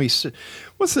how can we?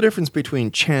 What's the difference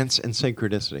between chance and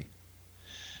synchronicity?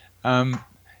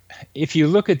 If you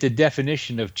look at the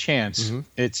definition of chance,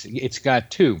 it's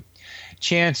got two.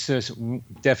 Chance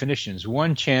definitions.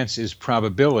 One chance is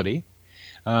probability.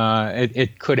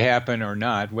 It could happen or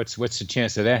not. What's the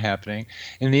chance of that happening?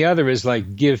 And the other is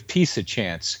like give peace a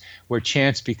chance, where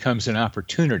chance becomes an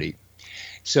opportunity.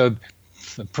 So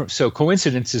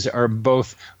coincidences are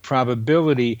both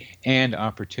probability and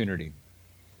opportunity.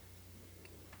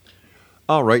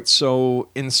 All right. So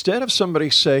instead of somebody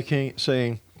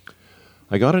saying,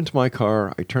 I got into my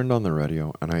car, I turned on the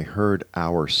radio, and I heard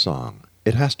our song,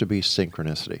 it has to be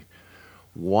synchronicity.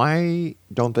 Why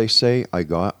don't they say, I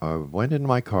went in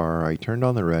my car, I turned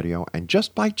on the radio, and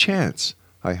just by chance,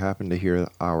 I happened to hear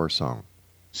our song?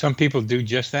 Some people do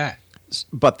just that.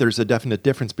 But there's a definite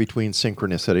difference between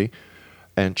synchronicity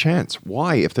and chance.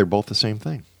 Why, if they're both the same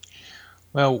thing?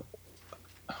 Well,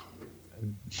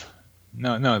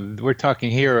 no, we're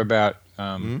talking here about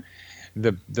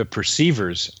the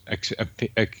perceiver's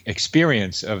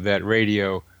experience of that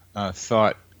radio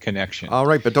thought connection. All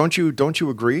right, but don't you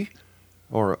agree?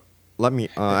 Or let me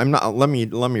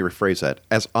rephrase that.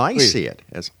 As I see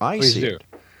it.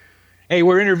 Hey,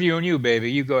 we're interviewing you,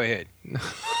 baby. You go ahead.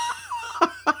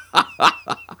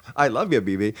 I love you,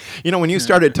 BB. You know, when you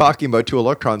started talking about two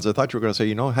electrons, I thought you were going to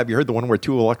say, have you heard the one where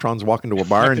two electrons walk into a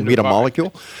bar and meet a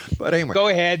molecule? But anyway. Go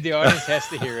ahead. The audience has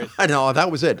to hear it. I know.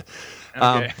 That was it.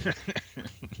 Okay.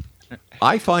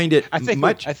 I find it I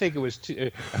think it was two.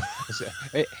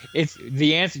 It's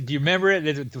the answer. Do you remember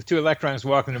it? The two electrons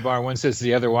walk in the bar. One says to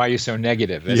the other, "Why are you so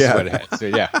negative?" That's what it had. So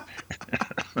yeah.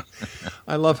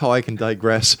 I love how I can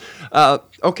digress.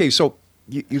 Okay, so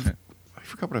you've. I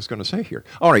forgot what I was going to say here.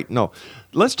 All right, no.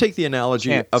 Let's take the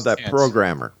analogy of that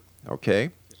programmer.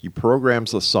 Okay, he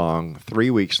programs the song. 3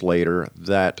 weeks later,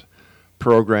 that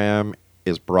program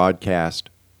is broadcast.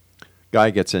 Guy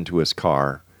gets into his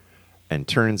car and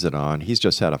turns it on. He's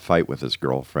just had a fight with his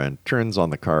girlfriend. Turns on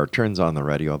the car, turns on the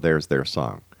radio. There's their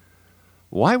song.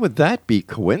 Why would that be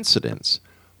coincidence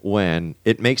when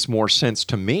it makes more sense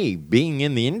to me, being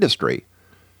in the industry?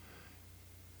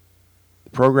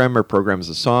 The programmer programs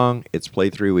a song. It's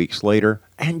played 3 weeks later.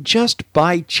 And just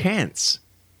by chance,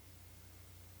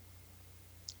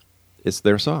 it's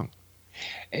their song.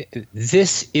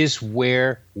 This is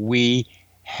where we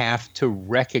have to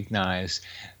recognize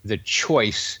the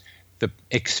choice the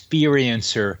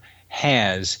experiencer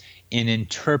has in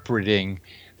interpreting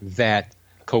that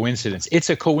coincidence. It's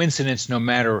a coincidence no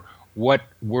matter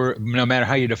no matter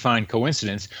how you define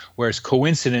coincidence, whereas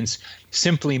coincidence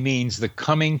simply means the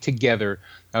coming together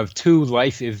of two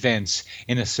life events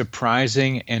in a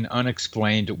surprising and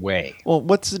unexplained way. Well,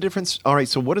 what's the difference? All right,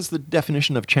 so what is the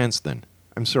definition of chance then?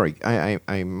 I'm sorry,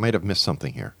 I might have missed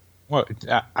something here. Well,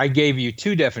 I gave you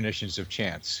two definitions of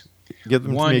chance. Give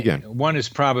them to me again. One is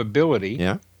probability.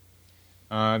 Yeah.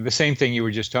 The same thing you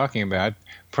were just talking about.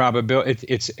 Probability.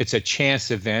 It's a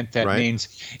chance event. That means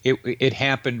it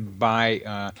happened by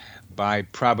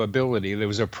probability. There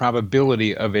was a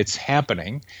probability of its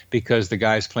happening because the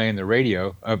guy's playing the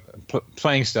radio,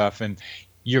 playing stuff, and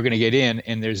you're going to get in,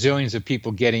 and there's zillions of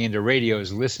people getting into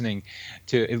radios, getting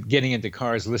into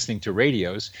cars, listening to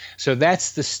radios. So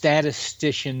that's the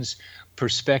statistician's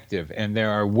perspective. And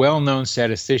there are well-known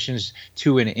statisticians,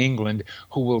 too, in England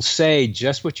who will say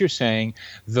just what you're saying.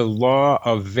 The law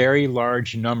of very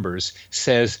large numbers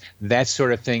says that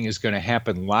sort of thing is going to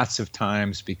happen lots of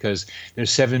times because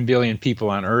there's 7 billion people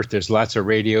on Earth, there's lots of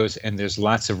radios, and there's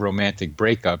lots of romantic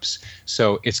breakups.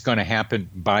 So it's going to happen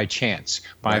by chance,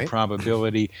 by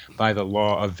probability, by the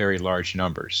law of very large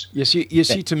numbers. You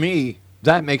see, to me,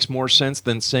 that makes more sense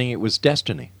than saying it was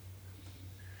destiny.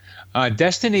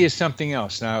 Destiny is something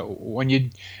else. Now,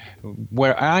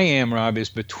 where I am, Rob, is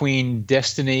between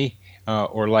destiny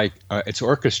it's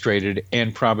orchestrated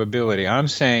and probability. I'm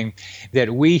saying that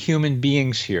we human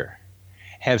beings here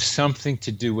have something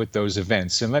to do with those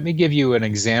events. And let me give you an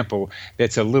example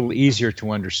that's a little easier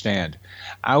to understand.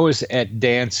 I was at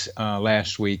dance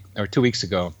last week or 2 weeks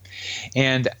ago,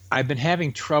 and I've been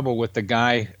having trouble with the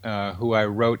guy who I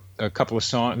wrote a couple of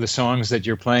the songs that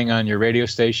you're playing on your radio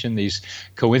station, these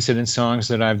coincidence songs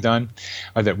that I've done,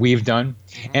 or that we've done.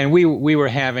 And we were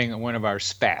having one of our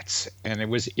spats, and it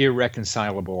was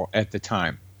irreconcilable at the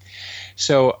time.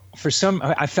 So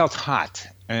I felt hot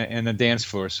in the dance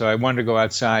floor, so I wanted to go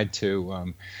outside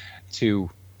to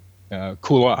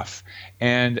cool off.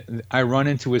 And I run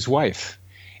into his wife.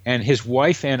 And his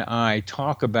wife and I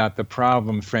talk about the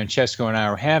problem Francesco and I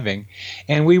are having,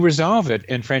 and we resolve it.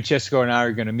 And Francesco and I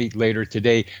are going to meet later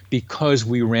today because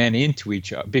we ran into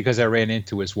each other, because I ran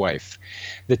into his wife.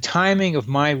 The timing of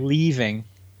my leaving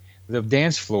the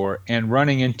dance floor and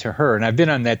running into her, and I've been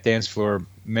on that dance floor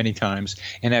many times,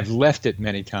 and I've left it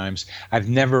many times. I've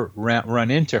never run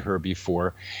into her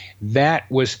before. That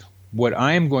was what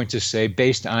I am going to say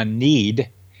based on need.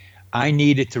 I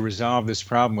needed to resolve this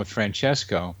problem with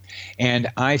Francesco, and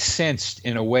I sensed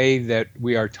in a way that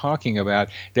we are talking about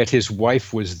that his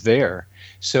wife was there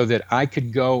so that I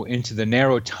could go into the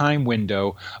narrow time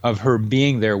window of her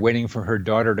being there waiting for her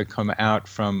daughter to come out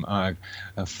from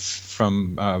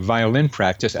violin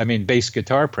practice, bass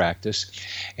guitar practice,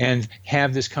 and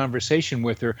have this conversation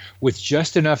with her with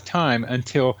just enough time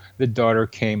until the daughter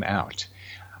came out.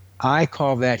 I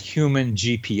call that human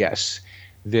GPS.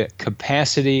 The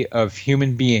capacity of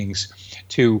human beings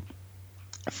to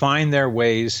find their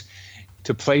ways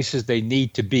to places they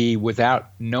need to be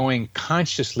without knowing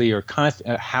consciously or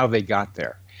how they got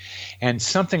there. And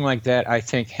something like that, I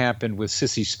think, happened with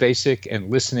Sissy Spacek and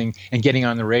listening and getting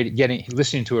on the radio,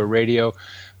 listening to a radio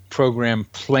program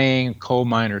playing Coal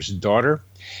Miner's Daughter.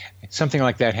 Something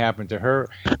like that happened to her,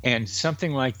 and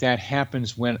something like that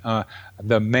happens when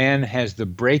the man has the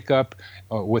breakup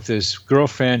with his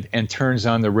girlfriend and turns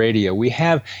on the radio. We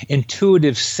have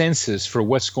intuitive senses for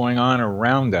what's going on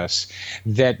around us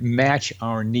that match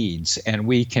our needs, and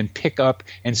we can pick up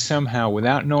and somehow,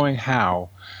 without knowing how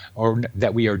or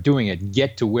that we are doing it,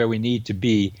 get to where we need to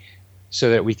be so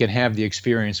that we can have the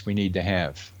experience we need to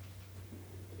have.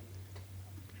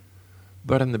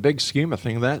 But in the big scheme of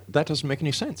things, that doesn't make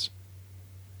any sense.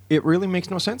 It really makes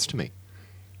no sense to me.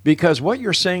 Because what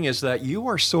you're saying is that you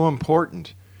are so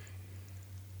important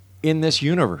in this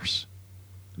universe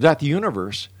that the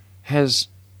universe has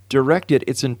directed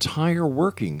its entire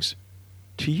workings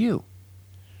to you.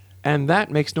 And that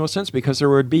makes no sense because there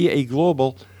would be a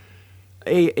global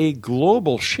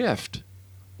shift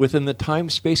within the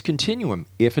time-space continuum,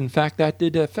 if in fact that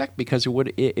did affect,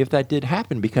 if that did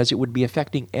happen, because it would be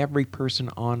affecting every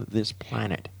person on this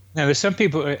planet. Now, there's some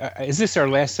people. Is this our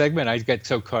last segment? I got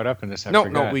so caught up in this. I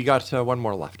forgot. No, we got one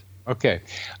more left. Okay,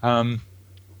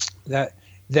 that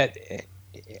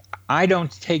I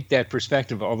don't take that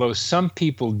perspective, although some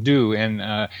people do. And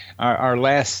our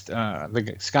last,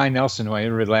 the Sky Nelson, who I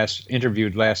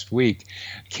interviewed last week,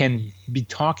 can be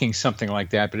talking something like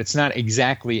that, but it's not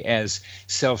exactly as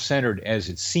self-centered as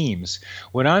it seems.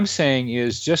 What I'm saying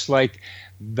is, just like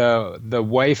the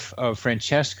wife of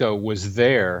Francesco was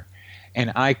there,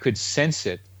 and I could sense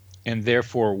it, and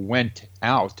therefore went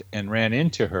out and ran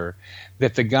into her,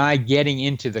 that the guy getting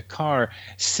into the car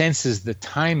senses the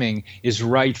timing is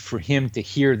right for him to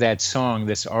hear that song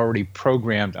that's already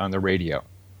programmed on the radio.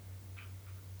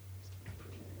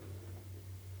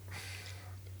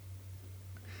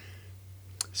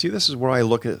 See, this is where I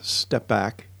step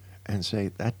back and say,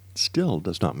 that still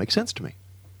does not make sense to me.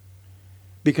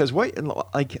 Because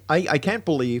I can't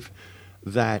believe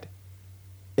that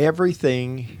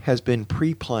everything has been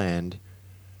pre-planned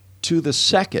to the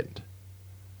second,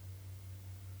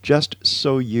 just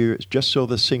so the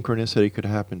synchronicity could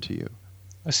happen to you.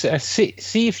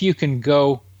 See if you can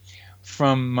go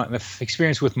from the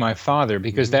experience with my father,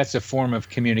 because that's a form of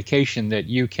communication that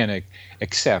you can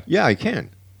accept. Yeah, I can.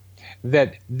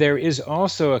 That there is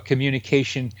also a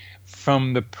communication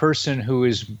from the person who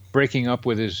is breaking up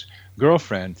with his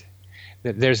girlfriend,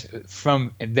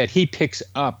 that he picks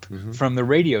up from the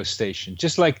radio station,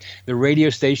 just like the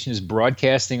radio station is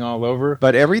broadcasting all over.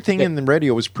 But everything in the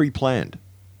radio is pre-planned.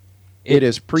 It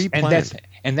is pre-planned.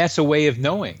 And that's a way of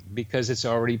knowing, because it's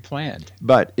already planned.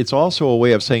 But it's also a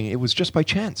way of saying it was just by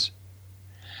chance.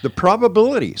 The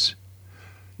probabilities.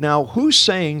 Now, who's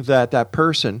saying that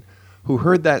person who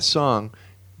heard that song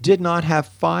did not have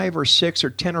 5 or 6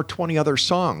 or 10 or 20 other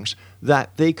songs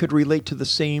that they could relate to the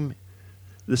same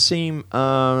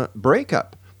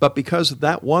breakup? But because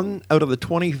that one out of the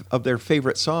 20 of their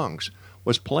favorite songs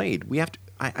was played,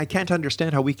 I can't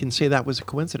understand how we can say that was a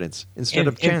coincidence instead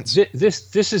of chance.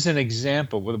 This is an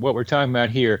example with what we're talking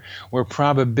about here, where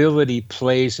probability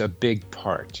plays a big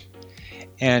part.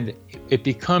 And it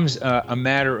becomes a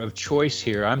matter of choice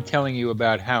here. I'm telling you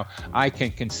about how I can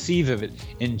conceive of it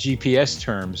in GPS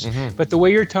terms. But the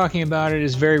way you're talking about it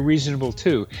is very reasonable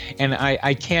too. And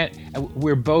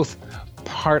we're both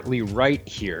partly right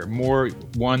here, more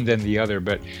one than the other.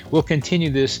 But we'll continue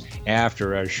this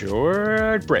after a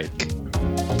short break.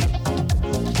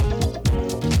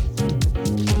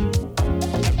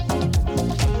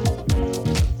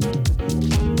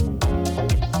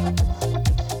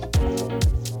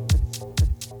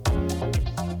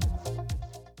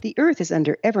 The Earth is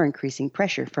under ever-increasing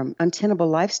pressure from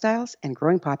untenable lifestyles and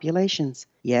growing populations.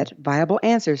 Yet, viable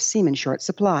answers seem in short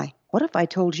supply. What if I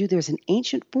told you there's an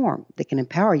ancient form that can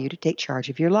empower you to take charge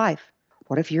of your life?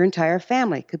 What if your entire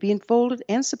family could be enfolded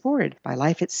and supported by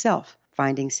life itself,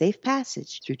 finding safe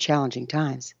passage through challenging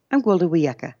times? I'm Gwilda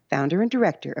Wiyaka, founder and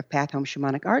director of Path Home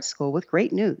Shamanic Art School, with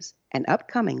great news: an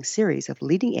upcoming series of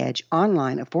leading-edge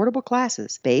online affordable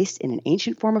classes based in an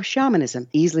ancient form of shamanism,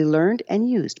 easily learned and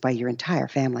used by your entire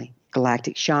family.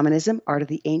 Galactic Shamanism, Art of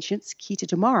the Ancients, Key to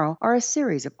Tomorrow are a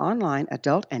series of online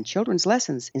adult and children's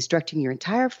lessons instructing your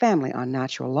entire family on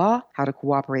natural law, how to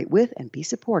cooperate with and be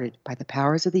supported by the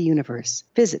powers of the universe.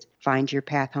 Visit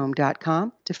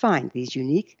findyourpathhome.com to find these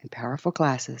unique and powerful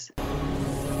classes.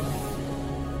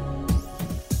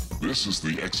 This is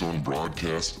the X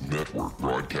Broadcast Network,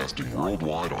 broadcasting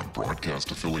worldwide on broadcast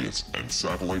affiliates and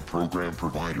satellite program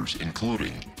providers,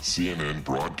 including CNN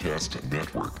Broadcast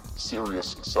Network,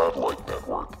 Sirius Satellite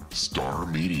Network, Star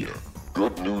Media,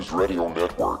 Good News Radio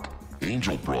Network,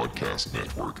 Angel Broadcast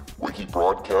Network, Wiki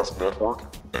Broadcast Network,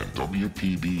 and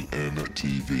WPBN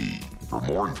TV. For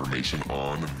more information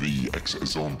on the X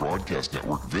Zone Broadcast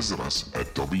Network, visit us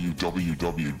at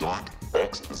www.xzbn.net.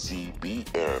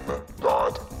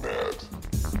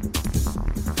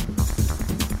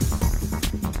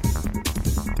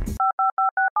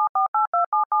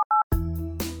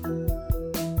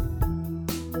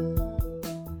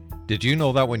 Did you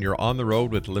know that when you're on the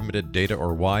road with limited data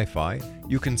or Wi-Fi,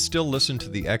 you can still listen to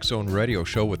the X Zone Radio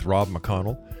Show with Rob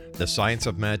McConnell, The Science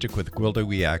of Magic with Gwilda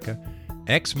Wiyaka,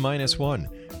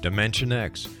 X-1, Dimension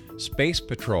X, Space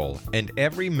Patrol, and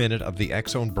every minute of the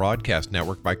X Zone Broadcast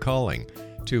Network by calling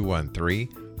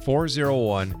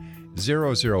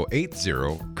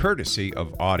 213-401-0080, courtesy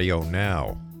of Audio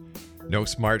Now. No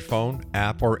smartphone,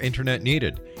 app, or internet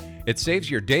needed. It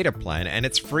saves your data plan, and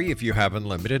it's free if you have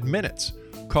unlimited minutes.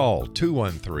 Call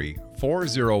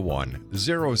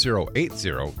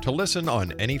 213-401-0080 to listen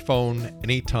on any phone,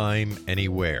 anytime,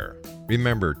 anywhere.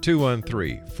 Remember,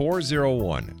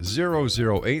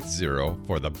 213-401-0080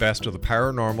 for the best of the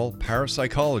paranormal,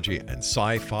 parapsychology, and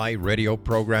sci-fi radio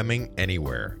programming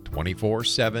anywhere,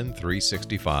 24/7,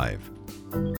 365.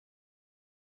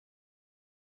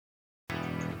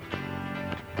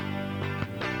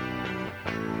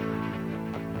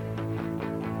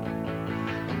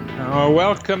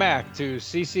 Welcome back to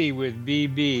CC with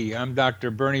BB. I'm Dr.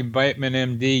 Bernie Beitman,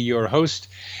 MD, your host.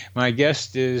 My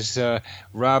guest is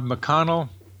Rob McConnell,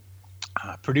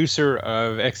 producer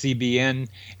of XEBN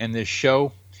and this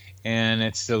show. And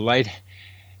it's a delight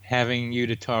having you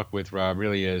to talk with, Rob.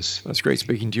 Really is. That's great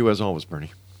speaking to you as always,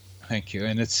 Bernie. Thank you.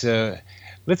 And it's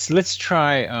let's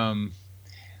try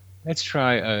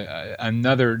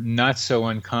another not so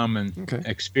uncommon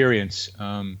experience.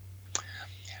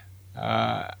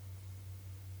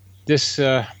 This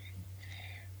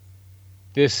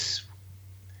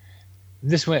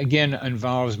one again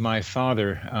involves my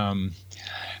father.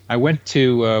 I went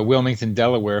to Wilmington,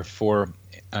 Delaware for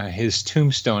his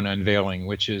tombstone unveiling,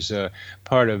 which is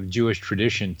part of Jewish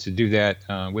tradition to do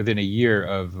that within a year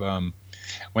of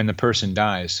when the person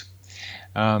dies.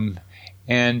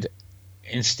 And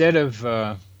instead of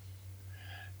when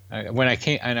I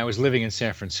came, and I was living in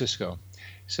San Francisco,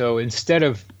 so instead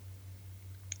of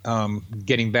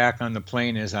getting back on the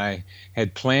plane as I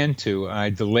had planned to, I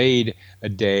delayed a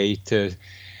day to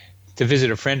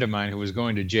visit a friend of mine who was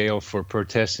going to jail for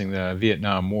protesting the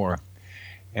Vietnam War,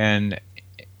 and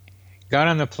got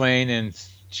on the plane and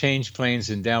changed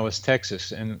planes in Dallas,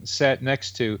 Texas, and sat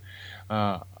next to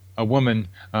a woman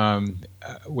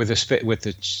with a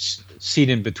seat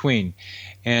in between.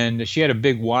 And she had a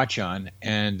big watch on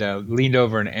and leaned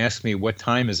over and asked me, "What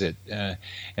time is it?"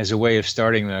 As a way of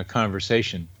starting the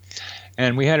conversation.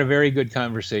 And we had a very good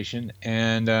conversation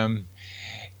and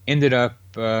ended up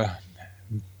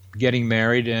getting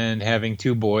married and having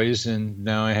 2 boys, and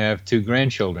now I have 2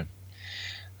 grandchildren.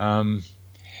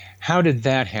 How did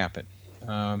that happen?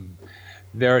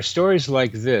 There are stories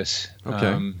like this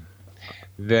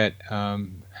that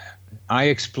I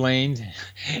explained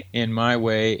in my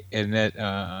way, and that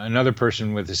another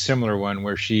person with a similar one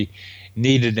where she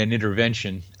needed an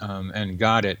intervention and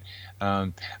got it.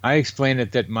 I explained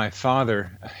it that my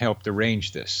father helped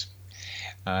arrange this,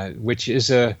 which is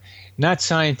not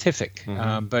scientific,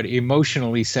 but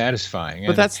emotionally satisfying.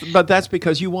 But that's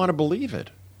because you want to believe it.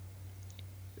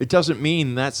 It doesn't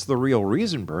mean that's the real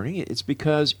reason, Bernie. It's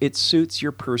because it suits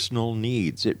your personal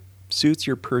needs. It suits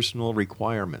your personal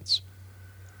requirements.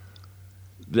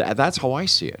 That's how I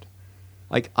see it.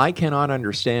 Like, I cannot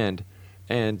understand,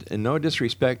 and no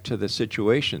disrespect to the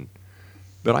situation,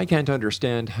 but I can't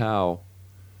understand how,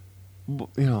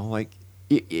 like,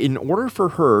 in order for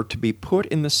her to be put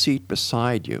in the seat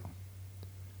beside you,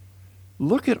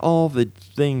 look at all the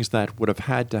things that would have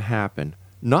had to happen,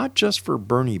 not just for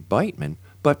Bernie Beitman,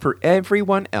 but for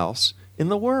everyone else in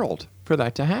the world for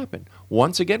that to happen.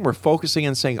 Once again, we're focusing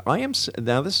and saying,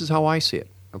 now this is how I see it.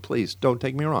 Now, please, don't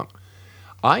take me wrong.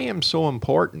 I am so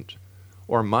important,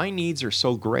 or my needs are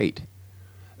so great,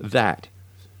 that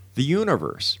the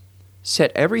universe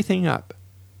set everything up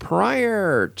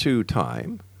prior to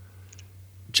time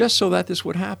just so that this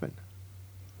would happen.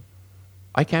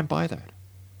 I can't buy that.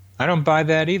 I don't buy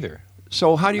that either.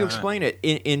 So how do you explain it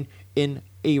in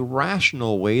a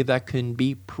rational way that can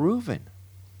be proven?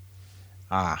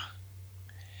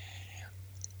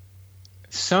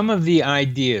 Some of the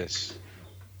ideas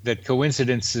that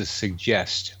coincidences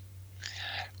suggest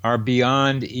are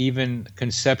beyond even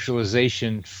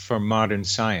conceptualization for modern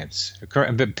science,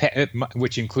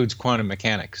 which includes quantum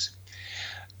mechanics.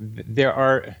 There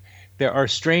are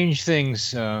strange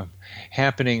things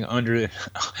happening under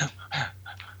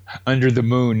the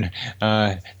moon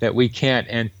that we can't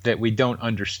and that we don't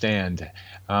understand.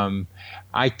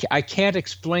 I can't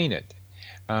explain it.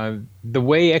 The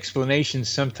way explanations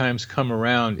sometimes come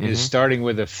around is starting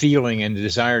with a feeling and a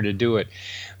desire to do it.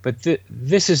 But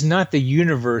this is not the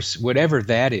universe, whatever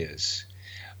that is,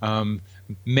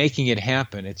 making it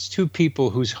happen. It's 2 people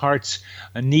whose hearts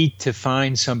need to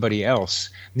find somebody else,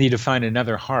 need to find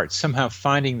another heart, somehow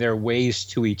finding their ways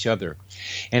to each other.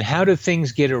 And how do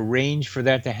things get arranged for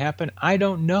that to happen? I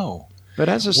don't know. But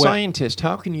as a scientist,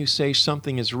 how can you say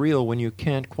something is real when you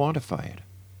can't quantify it?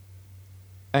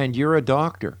 And you're a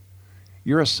doctor.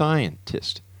 You're a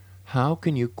scientist. How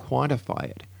can you quantify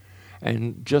it?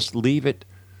 And just leave it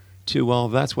to, well,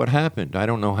 that's what happened. I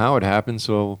don't know how it happened,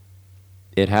 so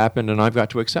it happened and I've got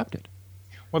to accept it.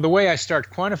 Well, the way I start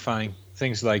quantifying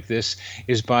things like this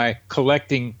is by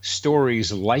collecting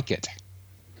stories like it.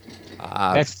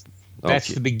 That's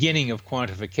the beginning of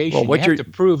quantification. Well, you have to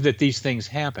prove that these things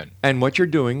happen. And what you're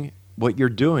doing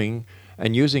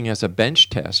and using as a bench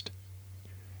test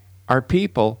are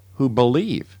people who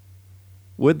believe.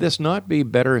 Would this not be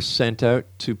better sent out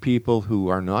to people who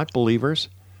are not believers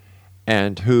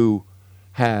and who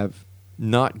have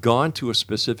not gone to a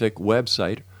specific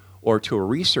website or to a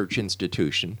research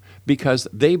institution because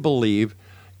they believe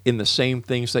in the same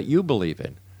things that you believe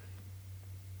in?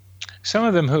 some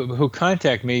of them who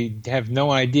contact me have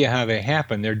no idea how they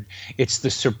happen. It's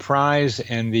the surprise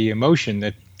and the emotion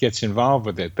that gets involved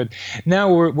with it. But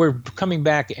now we're coming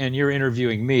back and you're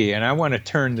interviewing me, and I want to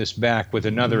turn this back with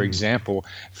another example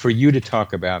for you to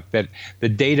talk about, that the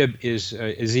data is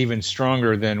even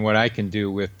stronger than what I can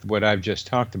do with what I've just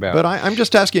talked about. But I'm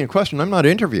just asking a question. I'm not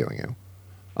interviewing you.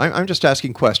 I'm just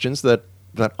asking questions that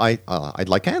I'd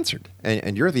like answered,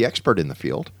 and you're the expert in the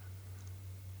field.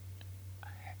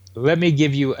 Let me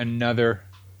give you another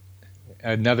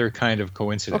kind of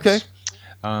coincidence. Okay.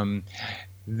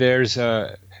 There's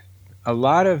a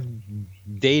lot of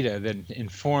data that in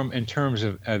terms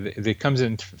of that comes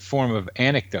in form of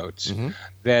anecdotes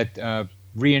that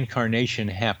reincarnation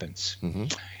happens.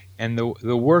 And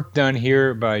the work done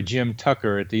here by Jim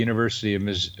Tucker at the University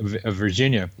of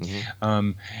Virginia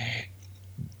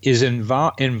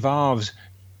involves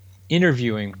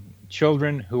interviewing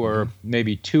children who are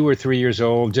maybe 2 or 3 years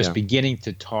old, just beginning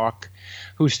to talk,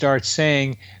 who start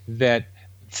saying that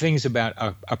things about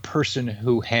a person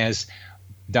who has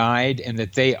died and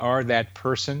that they are that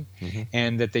person,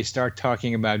 and that they start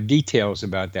talking about details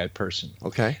about that person.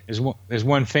 Okay. There's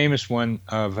one famous one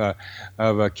of a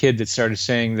kid that started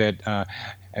saying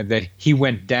that he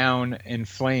went down in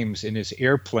flames in his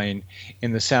airplane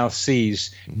in the South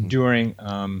Seas during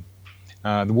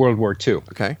the World War II.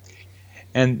 Okay.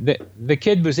 And the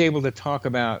kid was able to talk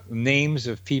about names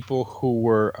of people who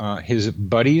were his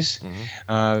buddies,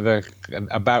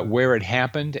 about where it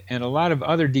happened, and a lot of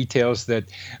other details that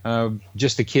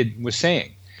just the kid was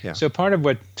saying. Yeah. So part of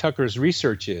what Tucker's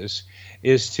research is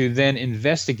to then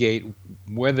investigate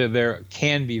whether there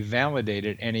can be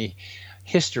validated any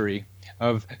history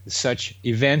of such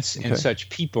events and such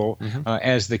people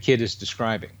as the kid is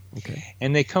describing. Okay.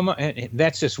 And they come up, and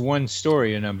that's just one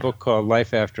story in a book called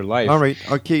Life After Life. All right.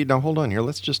 Okay. Now hold on here.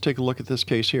 Let's just take a look at this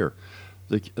case here.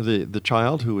 The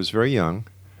child who was very young,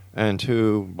 and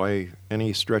who, by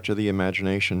any stretch of the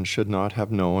imagination, should not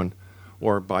have known,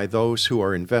 or by those who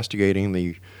are investigating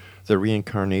the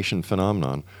reincarnation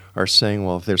phenomenon, are saying,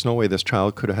 well, there's no way this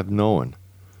child could have known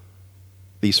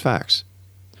these facts.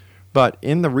 But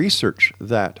in the research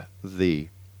that the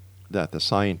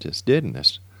scientist did in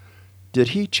this, did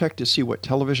he check to see what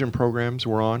television programs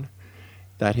were on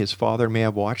that his father may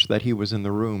have watched, that he was in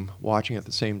the room watching at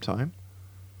the same time?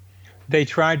 They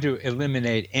tried to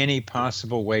eliminate any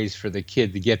possible ways for the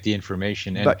kid to get the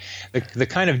information. And the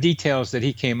kind of details that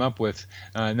he came up with,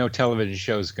 no television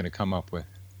show is going to come up with.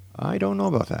 I don't know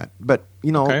about that. But,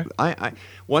 I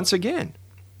once again,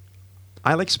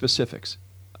 I like specifics.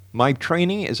 My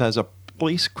training is as a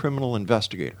police criminal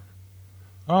investigator.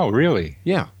 Oh, really?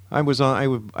 Yeah. I've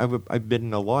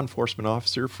been a law enforcement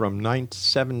officer from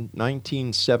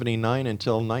 1979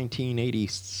 until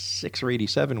 1986 or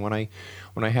 87 when I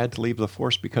had to leave the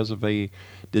force because of I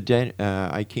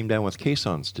came down with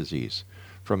Caisson's disease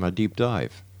from a deep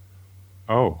dive.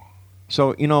 Oh.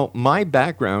 So, my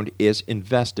background is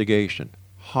investigation.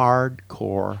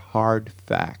 Hardcore, hard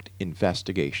fact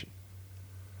investigation.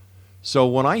 So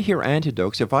when I hear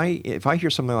anecdotes, if I hear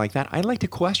something like that, I like to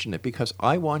question it because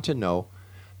I want to know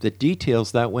the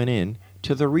details that went in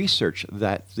to the research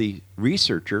that the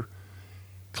researcher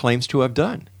claims to have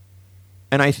done.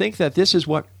 And I think that this is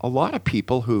what a lot of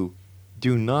people who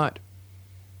do not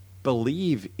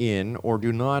believe in or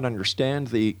do not understand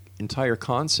the entire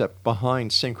concept behind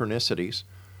synchronicities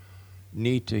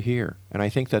need to hear. And I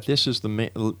think that this is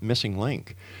the missing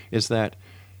link, is that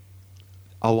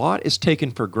a lot is taken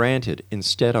for granted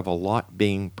instead of a lot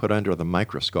being put under the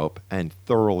microscope and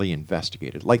thoroughly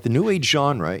investigated. Like the New Age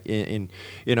genre, is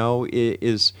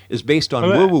based on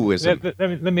woo-wooism.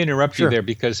 Let me interrupt you there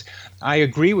because I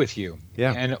agree with you.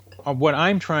 Yeah. And what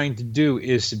I'm trying to do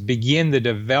is begin the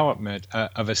development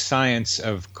of a science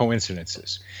of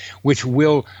coincidences, which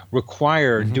will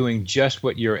require doing just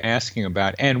what you're asking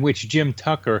about, and which Jim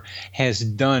Tucker has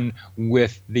done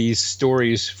with these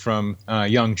stories from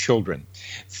young children.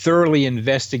 Thoroughly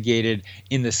investigated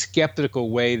in the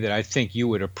skeptical way that I think you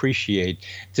would appreciate,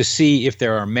 to see if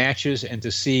there are matches and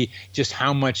to see just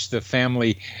how much the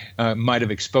family might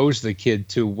have exposed the kid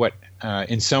to what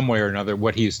in some way or another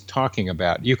what he's talking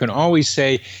about. You can always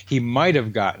say he might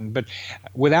have gotten, but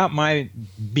without my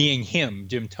being him,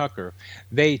 Jim Tucker,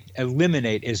 they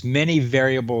eliminate as many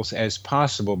variables as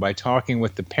possible by talking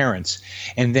with the parents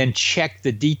and then check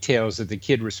the details that the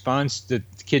kid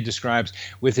describes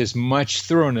with as much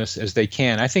thoroughness as they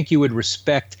can. I think you would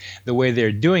respect the way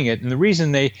they're doing it. And the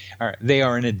reason they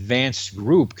are an advanced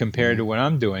group compared to what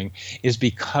I'm doing is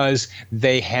because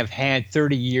they have had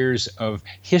 30 years of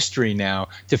history memory now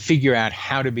to figure out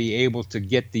how to be able to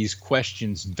get these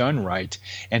questions done right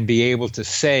and be able to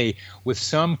say with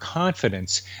some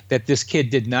confidence that this kid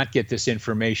did not get this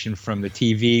information from the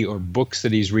TV or books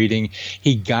that he's reading.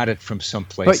 He got it from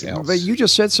someplace else. But you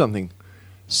just said something.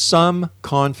 Some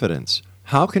confidence.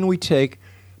 How can we take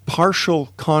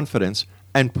partial confidence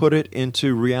and put it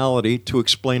into reality to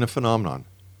explain a phenomenon?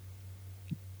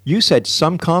 You said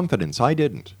some confidence. I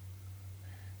didn't.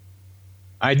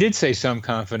 I did say some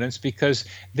confidence because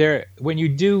when you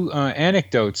do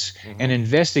anecdotes and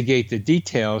investigate the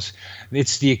details,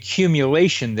 it's the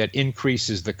accumulation that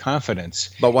increases the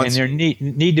confidence. And there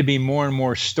need to be more and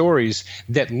more stories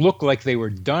that look like they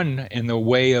were done in the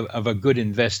way of a good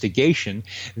investigation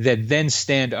that then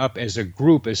stand up as a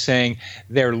group as saying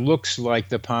there looks like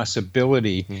the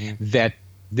possibility that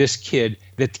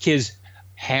kids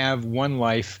have one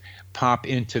life pop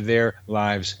into their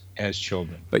lives as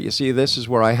children. But you see, this is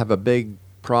where I have a big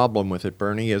problem with it,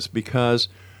 Bernie, is because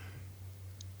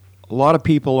a lot of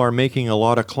people are making a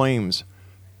lot of claims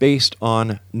based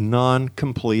on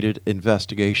non-completed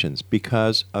investigations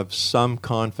because of some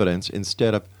confidence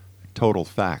instead of total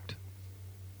fact.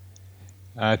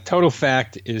 Total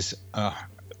fact is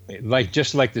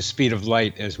just like the speed of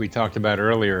light, as we talked about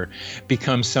earlier,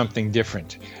 becomes something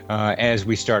different as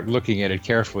we start looking at it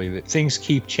carefully. That things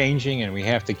keep changing, and we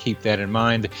have to keep that in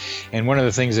mind. And one of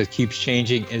the things that keeps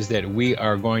changing is that we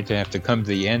are going to have to come to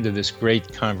the end of this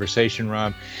great conversation,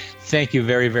 Rob. Thank you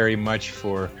very, very much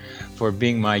for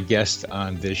being my guest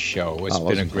on this show. It's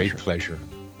been a great pleasure.